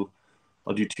I'll do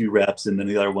 2 reps, and then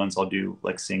the other ones I'll do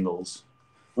like singles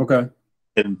Okay.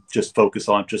 and just focus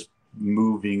on just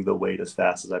moving the weight as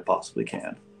fast as I possibly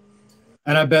can.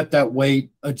 And I bet that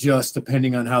weight adjusts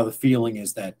depending on how the feeling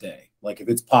is that day. Like if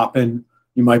it's popping,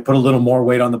 you might put a little more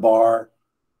weight on the bar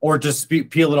or just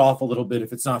peel it off a little bit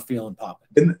if it's not feeling popping.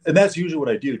 And that's usually what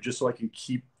I do, just so I can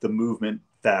keep the movement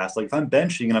fast. Like if I'm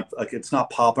benching and like it's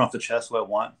not popping off the chest what I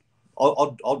want,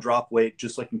 I'll drop weight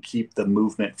just so I can keep the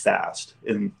movement fast.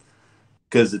 And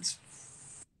because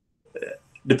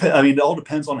I mean, it all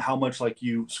depends on how much like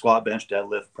you squat, bench,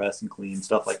 deadlift, press, and clean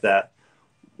stuff like that.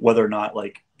 Whether or not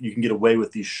like you can get away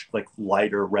with these like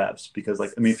lighter reps, because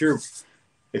like I mean, if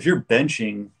you're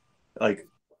benching like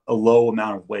a low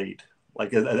amount of weight,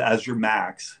 like as your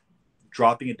max,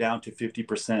 dropping it down to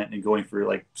 50% and going for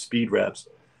like speed reps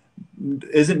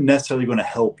isn't necessarily going to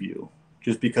help you,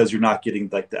 just because you're not getting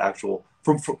like the actual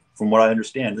from what I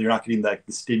understand, you're not getting like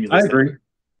the I stimulus that agree.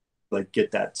 like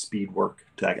get that speed work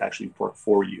to actually work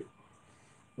for you.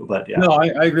 But yeah, No,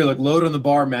 I agree. Like load on the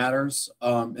bar matters,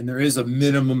 and there is a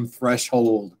minimum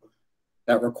threshold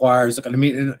that requires. Like, I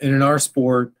mean, in our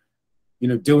sport,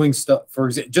 doing stuff for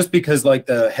example, just because like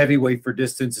the heavyweight for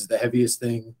distance is the heaviest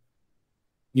thing,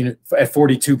 at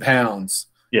 42 pounds,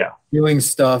 yeah, doing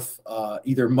stuff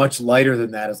either much lighter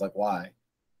than that is like why.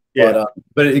 But yeah.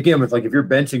 but again, with like if you're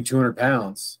benching 200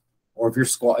 pounds, or if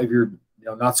you're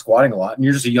not squatting a lot, and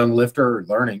you're just a young lifter or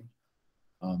learning,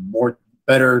 more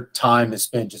better time is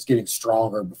spent just getting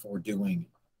stronger before doing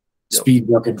Yep. speed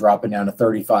work and dropping down to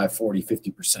 35, 40,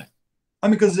 50%. I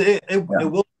mean, because it Yeah.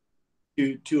 will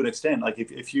to an extent. Like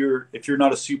if you're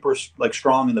not a super like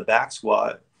strong in the back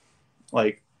squat,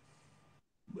 like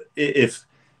if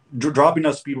dropping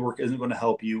out speed work isn't going to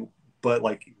help you, but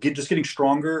like just getting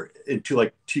stronger into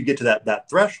like to get to that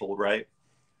threshold, right?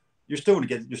 You're still gonna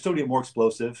get more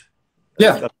explosive.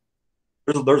 Yeah.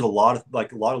 There's a lot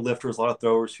of lifters, a lot of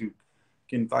throwers who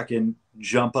can fucking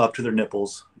jump up to their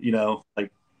nipples,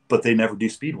 like, but they never do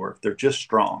speed work. They're just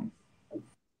strong,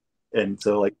 and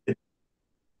so like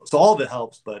so all of it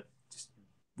helps, but just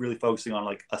really focusing on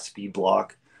like a speed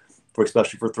block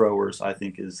especially for throwers, I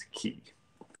think is key.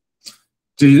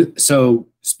 So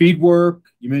speed work,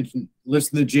 you mentioned lifts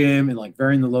in the gym and like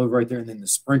varying the load right there, and then the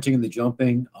sprinting and the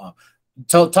jumping.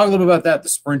 Talk a little bit about that, the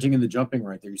sprinting and the jumping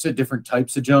right there. You said different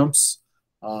types of jumps.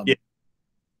 Yeah.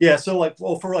 Yeah. So like,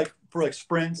 well, for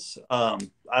sprints, I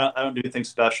don't do anything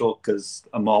special because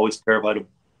I'm always terrified of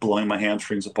blowing my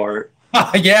hamstrings apart.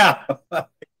 Yeah.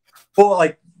 Well,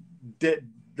 like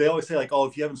they always say like, oh,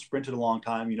 if you haven't sprinted a long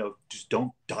time, just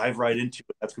don't dive right into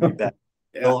it. That's gonna be bad.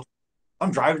 Yeah. Well,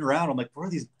 I'm driving around. I'm like, where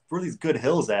are these good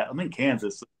hills at? I'm in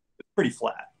Kansas. It's pretty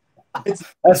flat.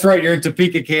 That's right. You're in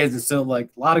Topeka, Kansas. So like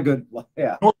a lot of good.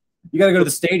 Yeah. You got to go to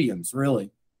the stadiums,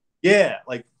 really. Yeah,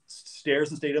 like stairs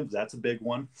and stadiums. That's a big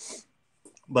one.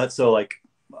 But so like,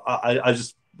 I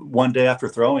just one day after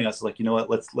throwing, I was like, you know what?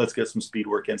 Let's get some speed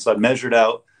work in. So I measured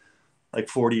out like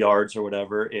 40 yards or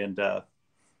whatever, and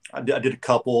I did a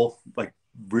couple like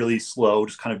really slow,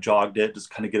 just kind of jogged it,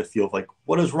 just kind of get a feel of like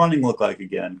what does running look like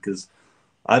again, because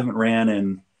I haven't ran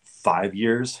in 5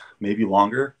 years, maybe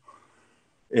longer.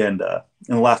 And the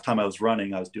last time I was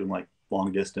running, I was doing like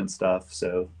long distance stuff,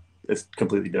 so it's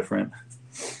completely different.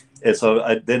 And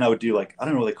so then I would do like, I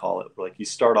don't know what they call it, but like you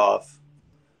start off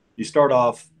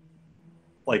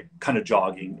like kind of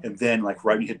jogging, and then like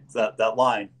right when you hit that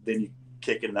line, then you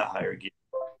kick in that higher gear.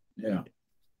 Yeah.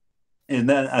 And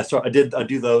then I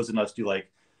do those, and let's do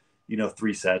like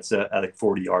 3 sets at like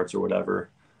 40 yards or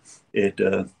whatever. It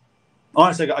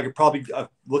honestly, I could probably,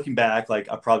 looking back, like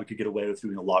I probably could get away with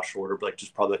doing a lot shorter, but like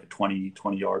just probably like a 20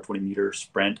 yard, 20 meter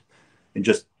sprint, and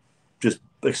just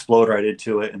explode right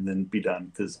into it and then be done,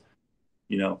 because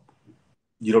you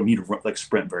don't need to run, like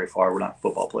sprint very far. We're not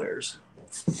football players.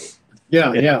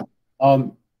 Yeah.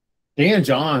 Dan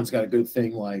John's got a good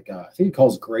thing, like I think he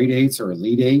calls grade eights or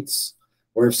elite eights,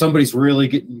 where if somebody's really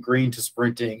getting green to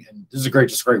sprinting, and this is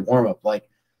just great warm up, like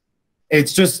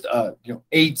it's just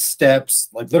 8 steps,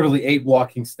 like literally 8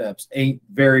 walking steps, 8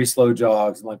 very slow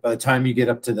jogs, and like by the time you get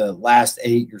up to the last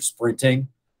 8, you're sprinting,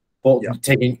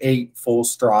 taking 8 full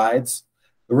strides.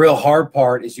 The real hard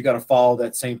part is you got to follow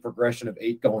that same progression of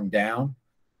 8 going down.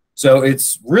 So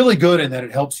it's really good in that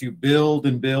it helps you build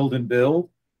and build and build,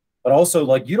 but also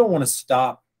like you don't want to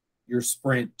stop your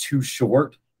sprint too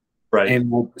short, right,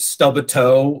 and stub a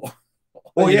toe,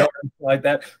 like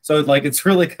that. So like it's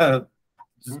really kind of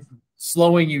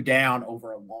slowing you down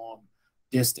over a long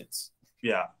distance.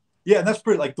 Yeah, and that's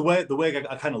pretty, like the way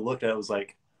I kind of looked at it was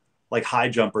like high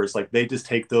jumpers, like they just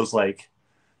take those they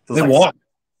walk.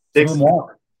 6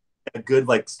 good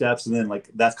like steps, and then like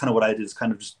that's kind of what I did, is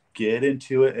kind of just get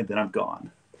into it, and then I'm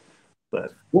gone.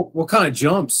 But what kind of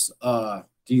jumps do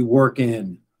you work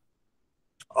in?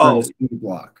 Oh, speed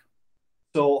block.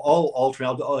 So I'll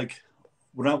alternate. I'll like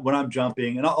when I'm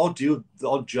jumping, and I'll do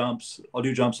jumps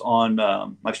on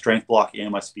my strength block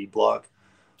and my speed block.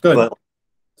 Good. But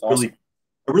awesome.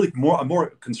 I'm more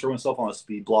concerned myself on a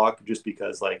speed block, just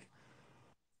because like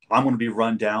I'm going to be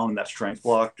run down in that strength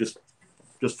block just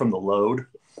from the load.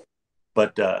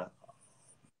 But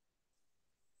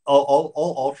I'll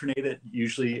alternate it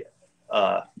usually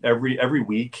every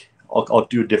week. I'll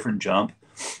do a different jump,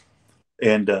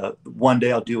 and one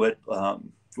day I'll do it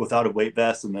without a weight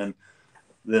vest, and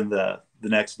then the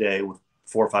next day with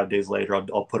 4 or 5 days later,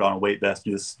 I'll put on a weight vest,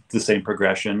 do the same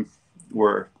progression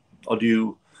where I'll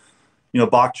do,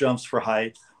 box jumps for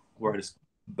height, where I just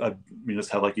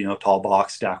have like, tall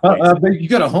box, stack weights. You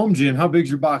got a home gym. How big's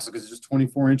your box? Because it's just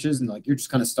 24 inches and like you're just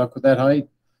kind of stuck with that height.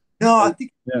 No,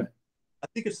 Yeah. I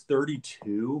think it's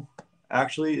 32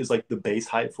 actually is like the base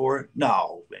height for it.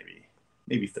 No,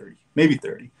 maybe 30, maybe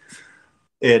 30.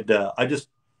 And I just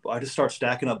start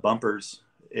stacking up bumpers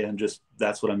and just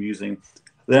that's what I'm using.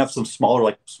 They have some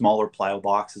smaller plyo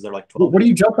boxes that are like 12. What are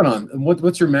you jumping on? And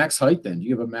what's your max height then? Do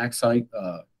you have a max height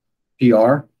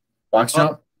PR box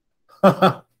jump?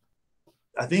 I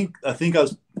think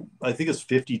it's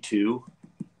 52.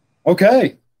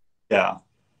 Okay. Yeah.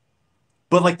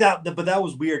 But like but that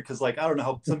was weird because like I don't know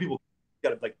how some people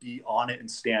gotta like be on it and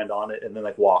stand on it and then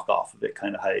like walk off of it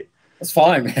kind of height. That's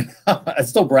fine, man. It's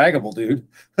still braggable, dude.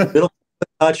 Little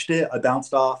touched it, I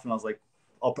bounced off, and I was like,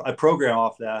 I program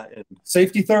off that. And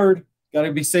safety third. Got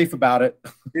to be safe about it.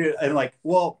 And like,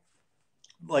 well,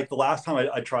 like the last time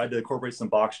I tried to incorporate some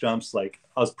box jumps, like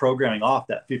I was programming off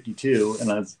that 52,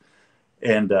 and I was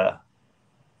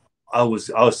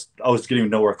getting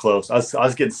nowhere close. I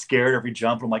was getting scared every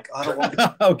jump. I'm like, I don't want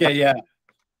to. Okay, yeah.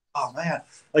 Oh man,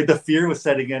 like the fear was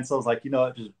setting in. So I was like,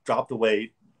 just drop the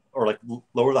weight or like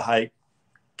lower the height,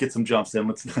 get some jumps in.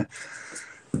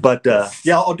 But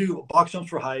yeah, I'll do box jumps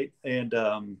for height, and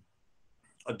I'll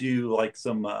do like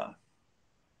some what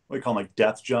do you call them, like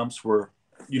depth jumps where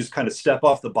you just kind of step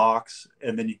off the box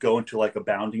and then you go into like a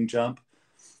bounding jump.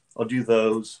 I'll do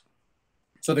those.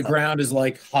 So the ground is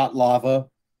like hot lava.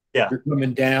 Yeah. You're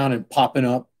coming down and popping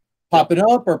up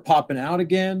or popping out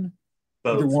again.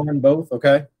 Both. Either one, both.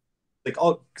 Okay. Like,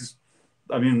 because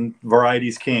I mean,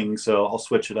 variety's king, so I'll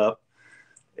switch it up.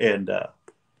 And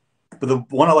but the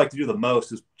one I like to do the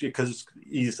most is because it's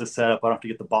easy to set up. I don't have to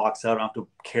get the box out. I don't have to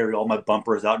carry all my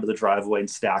bumpers out into the driveway and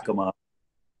stack them up.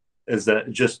 Is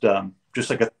that just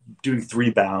like doing 3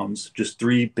 bounds, just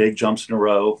 3 big jumps in a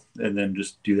row, and then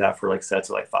just do that for like sets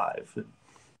of like 5.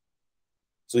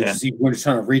 So you're just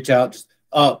trying to reach out, just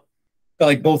up,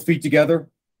 like both feet together.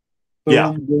 Boom,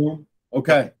 yeah. Boom.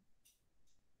 Okay.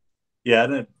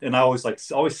 Yeah, and I always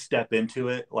step into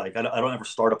it. Like I don't ever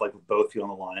start up like with both feet on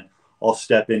the line. I'll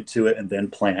step into it and then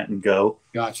plant and go.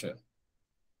 Gotcha.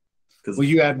 Will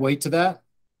you add weight to that?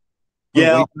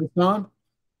 Yeah.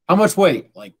 How much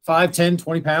weight? Like 5, 10,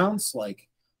 20 pounds? Like,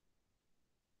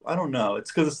 I don't know.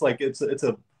 It's because it's like it's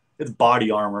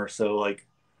body armor. So like,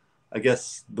 I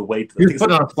guess the weight. You're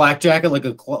putting on a flak jacket, like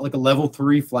a level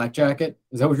 3 flak jacket.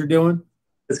 Is that what you're doing?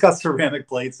 It's got ceramic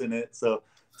plates in it, so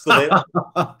they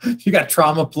you got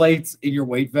trauma plates in your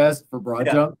weight vest for broad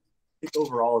jump. I think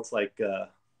overall, it's like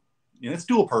it's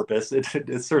dual purpose. It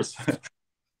serves.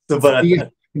 So, but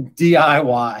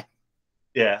DIY.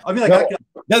 Yeah, I mean, like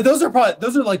those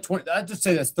are like 20. I'd just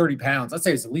say that's 30 pounds. I'd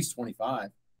say it's at least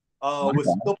 25. With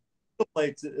steel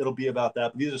plates, it'll be about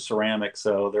that. But these are ceramic,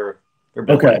 so they're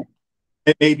okay.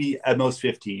 Maybe at most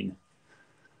 15.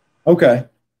 Okay.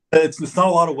 It's not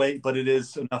a lot of weight, but it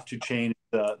is enough to change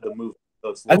the movement.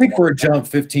 I think for a jump,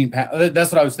 15 pounds.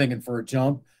 That's what I was thinking for a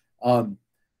jump.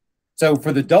 So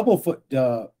for the double foot,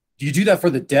 do you do that for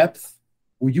the depth?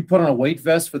 Will you put on a weight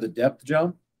vest for the depth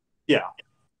jump? Yeah.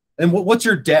 And what's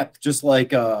your depth? Just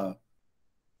like it's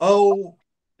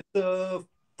a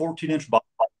 14-inch box.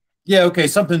 Yeah, okay,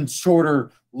 something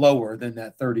shorter, lower than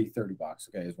that 30 box.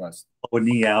 Okay, is what a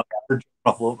knee out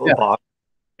off a box.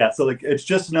 Yeah, so like it's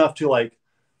just enough to like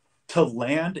to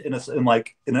land in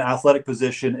an athletic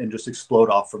position and just explode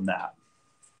off from that.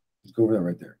 Just go over that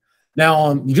right there.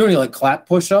 Now, you do any like clap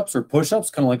push-ups or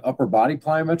push-ups, kind of like upper body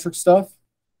plyometric stuff?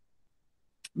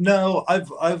 No, I've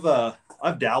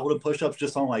dabbled in push-ups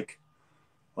just on like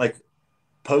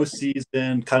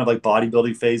post-season kind of like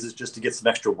bodybuilding phases just to get some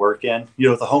extra work in.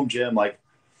 With the home gym, like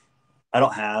I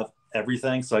don't have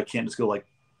everything, so I can't just go like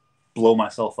blow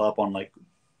myself up on like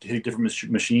hitting different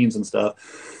machines and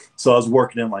stuff. So I was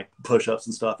working in like push-ups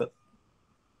and stuff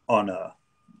on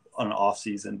an off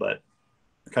season, but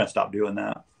I kind of stopped doing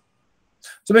that.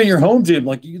 So man, your home gym,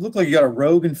 like you look like you got a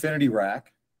Rogue Infinity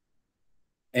rack.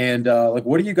 And like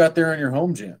what do you got there in your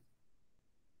home gym?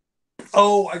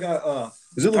 Oh, I got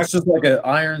because it looks just like a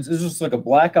irons. It's just like a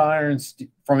black iron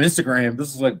from Instagram.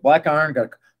 This is like black iron,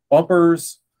 got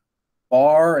bumpers,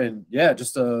 bar, and yeah,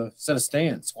 just a set of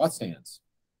stands, squat stands.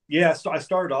 Yeah, so I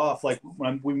started off like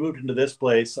when we moved into this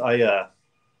place. The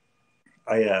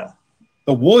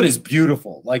wood is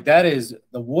beautiful. Like that is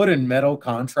the wood and metal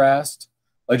contrast.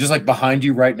 Like just like behind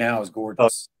you right now is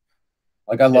gorgeous.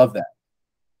 Like I love that.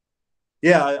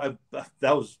 Yeah,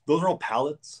 those are all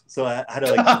pallets. So I had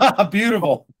to like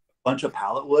beautiful. bunch of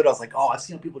pallet wood. I was like, oh, I've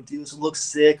seen people do this. It looks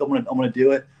sick. I'm gonna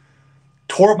do it.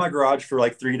 Tore up my garage for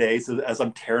like 3 days as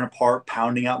I'm tearing apart,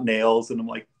 pounding out nails, and I'm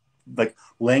like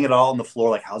laying it all on the floor.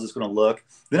 Like, how's this gonna look?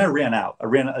 Then I ran out.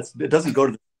 It doesn't go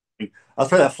to the. I was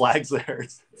trying that flag's there.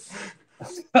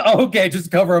 Okay,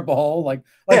 just cover up a hole, like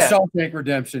Yeah, Shawshank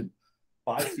Redemption.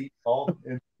 5 feet tall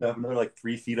and another like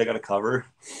 3 feet I got to cover.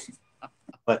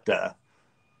 But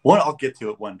one, I'll get to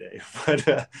it one day.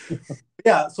 But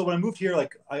yeah, so when I moved here,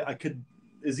 like I could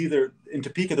is either in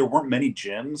Topeka there weren't many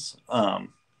gyms.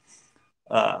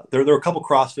 There were a couple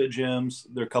CrossFit gyms.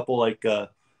 There were a couple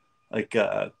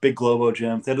Big Globo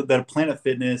gyms. They had a Planet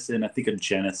Fitness and I think a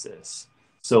Genesis.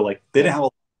 So like they didn't have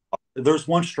there's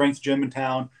one strength gym in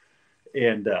town,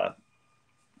 and I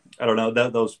don't know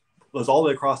that those was all the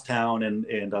way across town,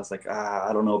 and I was like,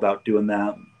 I don't know about doing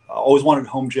that. I always wanted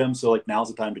home gym, so like now's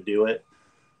the time to do it.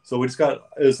 So we just got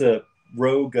it was a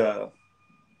Rogue.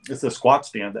 It's a squat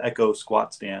stand, the Echo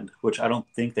squat stand, which I don't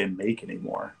think they make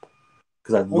anymore.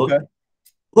 Because I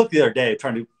looked the other day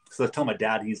trying to, because I was telling my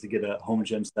dad he needs to get a home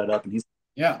gym set up, and he's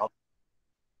Yeah. So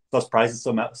I was pricing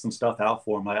some stuff out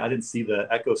for him. I didn't see the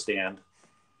Echo stand,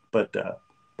 but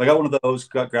I got one of those.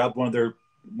 Grabbed one of their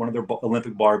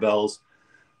Olympic barbells,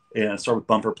 and started with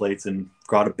bumper plates and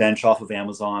got a bench off of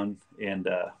Amazon, and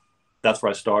that's where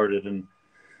I started. And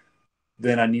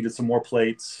then I needed some more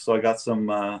plates, so I got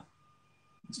some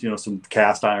some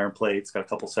cast iron plates. Got a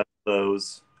couple sets of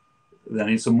those. Then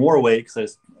I need some more weight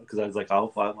because I was like,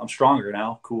 oh, I'm stronger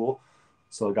now. Cool.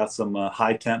 So I got some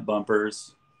high temp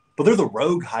bumpers, but they're the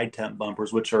Rogue high temp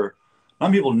bumpers, which are not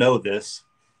many people know this.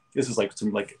 This is like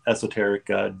some like esoteric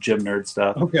gym nerd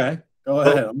stuff. Okay, go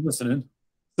ahead. I'm listening.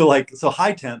 So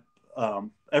high temp.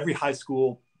 Every high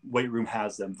school weight room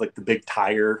has them, like the big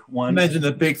tire ones. Imagine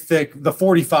the big thick. The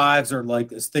 45s are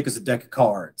like as thick as a deck of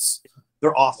cards.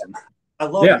 They're awesome. I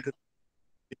love them because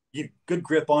you get good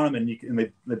grip on them, and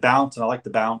they bounce, and I like the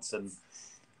bounce.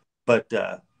 But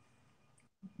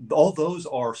all those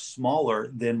are smaller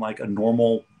than like a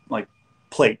normal like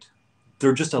plate.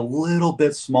 They're just a little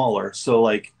bit smaller. So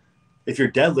like if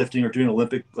you're deadlifting or doing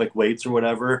Olympic like weights or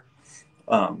whatever,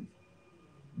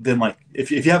 then like if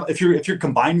you're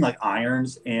combining like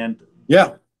irons and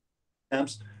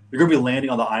temps, you're gonna be landing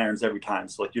on the irons every time.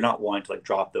 So like you're not wanting to like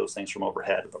drop those things from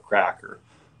overhead with a crack or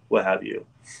what have you,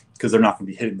 because they're not gonna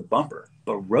be hitting the bumper.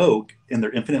 But Rogue, in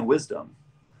their infinite wisdom,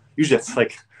 usually it's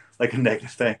like a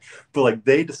negative thing, but like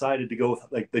they decided to go with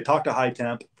like they talked to High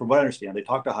Temp. From what I understand, they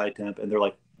talked to High Temp and they're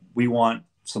like, we want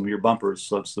some of your bumpers,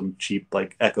 so some cheap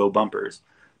like Echo bumpers,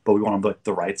 but we want them like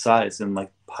the right size. And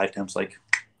like High Temp's like,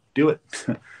 do it.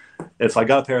 And so I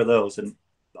got a pair of those, and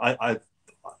I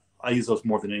use those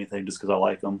more than anything just because I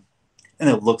like them, and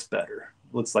it looks better.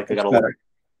 It looks like I got a lot.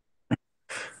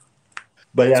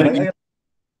 But yeah,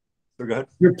 so go ahead.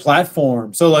 Your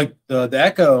platform. So like the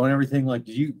Echo and everything. Like,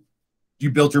 you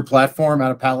built your platform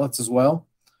out of pallets as well?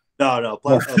 No.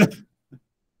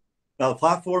 No, the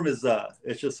platform is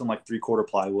it's just some like 3/4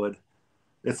 plywood.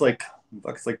 It's like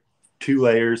 2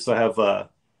 layers. So I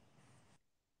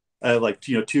have like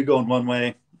 2 going one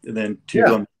way, and then 2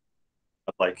 going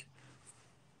like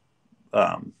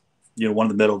one in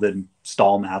the middle, then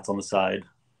stall mats on the side.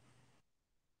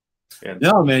 And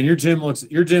no, man, your gym looks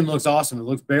awesome. It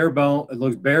looks bare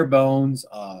bones.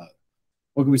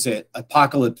 What can we say?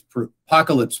 Apocalypse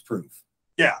proof.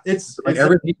 Yeah, it's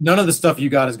everything. None of the stuff you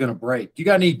got is going to break. You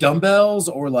got any dumbbells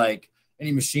or like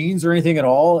any machines or anything at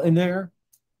all in there?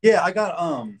 Yeah, I got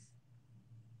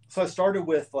so I started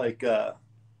with like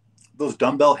those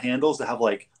dumbbell handles that have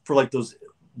like for like those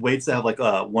weights that have like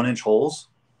 1-inch holes.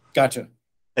 Gotcha.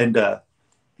 And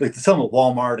like some at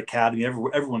Walmart, Academy,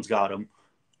 everyone's got them.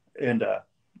 And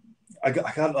I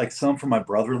got like some from my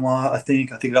brother-in-law. I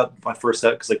think I got my first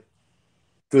set because like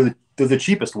they're the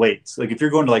cheapest weights. Like if you're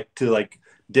going to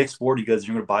Dick's Sporting Goods,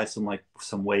 you're going to buy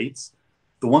some weights.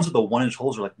 The ones with the 1-inch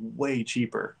holes are like way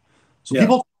cheaper. So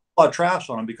people talk a lot of trash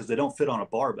on them because they don't fit on a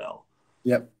barbell.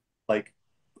 Yep. Like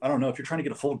I don't know, if you're trying to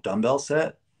get a full dumbbell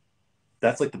set,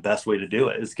 that's like the best way to do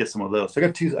it is get some of those. So I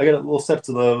got little sets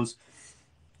of those,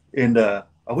 and I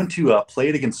went to Play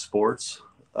It Against Sports.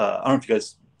 I don't know if you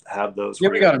guys have those. Yeah,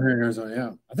 we got them here in Arizona.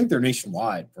 Yeah, I think they're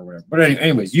nationwide or whatever. But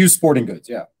anyways, used sporting goods.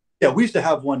 Yeah. Yeah, we used to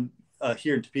have one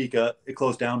here in Topeka. It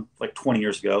closed down like 20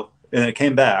 years ago, and it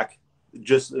came back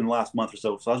just in the last month or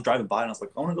so. So I was driving by and I was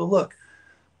like, I want to go look.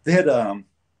 They had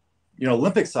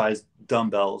Olympic sized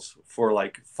dumbbells for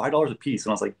like $5 a piece,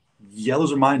 and I was like, yeah,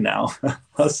 those are mine now.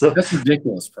 So that's a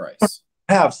ridiculous price.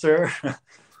 Have, sir.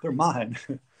 They're mine.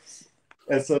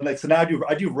 And so now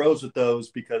I do rows with those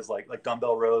because like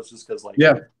dumbbell rows, just because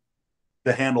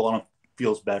the handle on them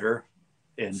feels better.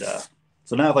 And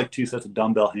So now I have like two sets of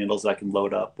dumbbell handles that I can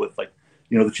load up with like,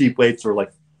 the cheap weights or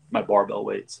like my barbell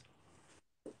weights.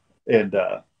 And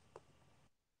yeah,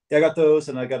 I got those,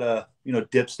 and I got a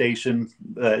dip station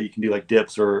that you can do like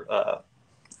dips or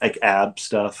like ab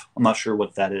stuff. I'm not sure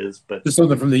what that is, but Just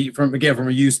something from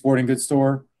a used sporting goods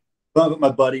store. my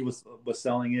buddy was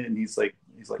selling it, and he's like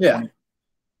Yeah. 20.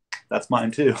 That's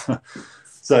mine too.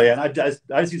 So yeah, and I just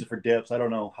use it for dips. I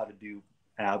don't know how to do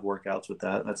ab workouts with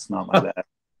that. That's not my bag.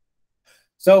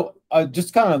 So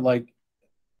just kind of like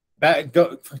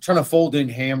trying to fold in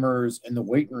hammers and the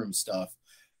weight room stuff.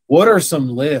 What are some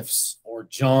lifts or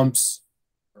jumps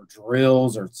or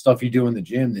drills or stuff you do in the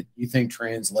gym that you think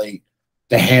translate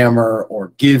to hammer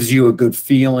or gives you a good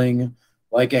feeling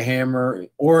like a hammer?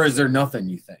 Or is there nothing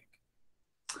you think?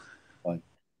 Like,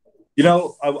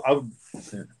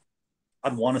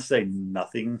 I'd want to say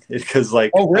nothing because like,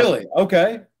 oh, really?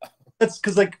 Okay. that's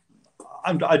because like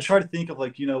I try to think of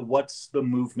like, what's the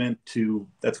movement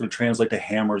that's going to translate to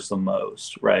hammers the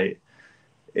most, right?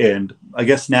 And I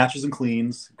guess snatches and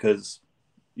cleans because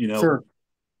Sure.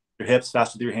 your hips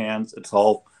fast with your hands. It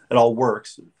all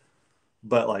works,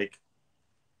 but like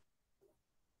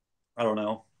I don't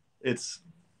know. It's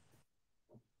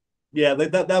yeah,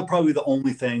 that would probably be the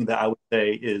only thing that I would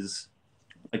say is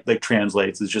like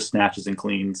translates is just snatches and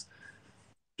cleans,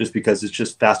 just because it's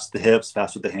just fast with the hips,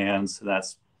 fast with the hands, and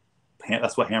that's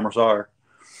what hammers are.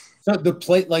 So the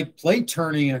plate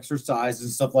turning exercise and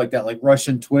stuff like that, like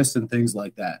Russian twists and things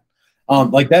like that.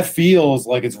 Like that feels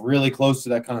like it's really close to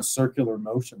that kind of circular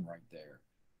motion right there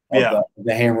of Yeah,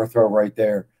 the hammer throw right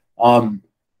there.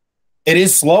 It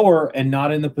is slower and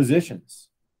not in the positions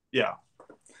yeah,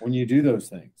 when you do those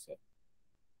things. So,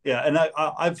 yeah. And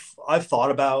I've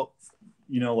thought about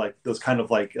like those kind of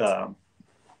like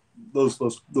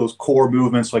those core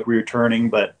movements like where you're turning,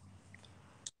 but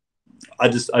I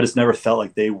just never felt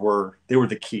like they were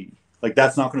the key. Like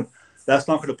that's not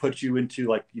gonna put you into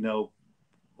like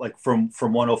like from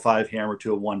 105 hammer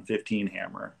to a 115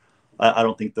 hammer. I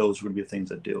don't think those are going to be the things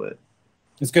that do it.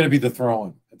 it's going to be the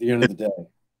throwing at the end of the day.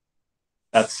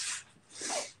 That's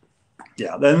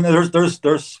yeah. Then there's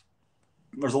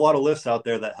a lot of lifts out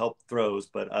there that help throws,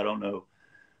 but I don't know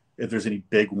if there's any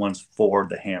big ones for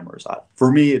the hammers.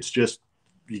 For me, it's just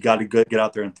you got to get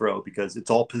out there and throw because it's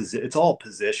all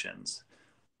positions.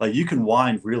 Like you can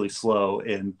wind really slow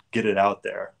and get it out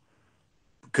there,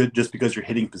 just because you're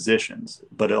hitting positions.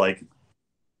 But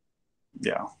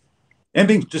yeah, and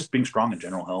being strong in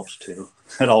general helps too.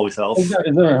 That always helps. It's not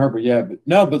gonna hurt, but yeah, but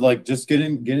no, but like just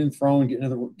getting thrown, getting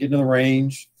into the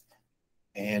range,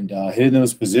 and hitting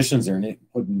those positions there,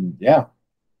 and yeah,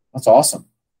 that's awesome.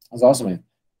 That's awesome, man.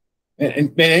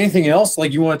 And man, anything else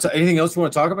like anything else you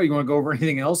want to talk about? You want to go over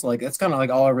anything else? Like that's kind of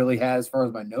like all I really had as far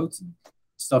as my notes and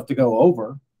stuff to go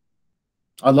over.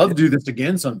 I'd love to do this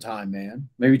again sometime, man.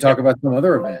 Maybe talk about some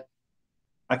other event.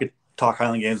 I could talk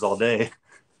Highland Games all day.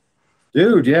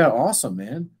 Dude, yeah, awesome,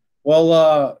 man.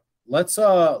 Well, let's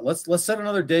set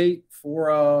another date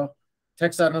for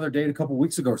text out another date a couple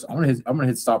weeks ago. So I'm gonna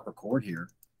hit stop record here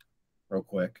real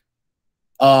quick.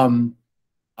 I'm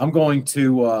going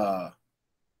to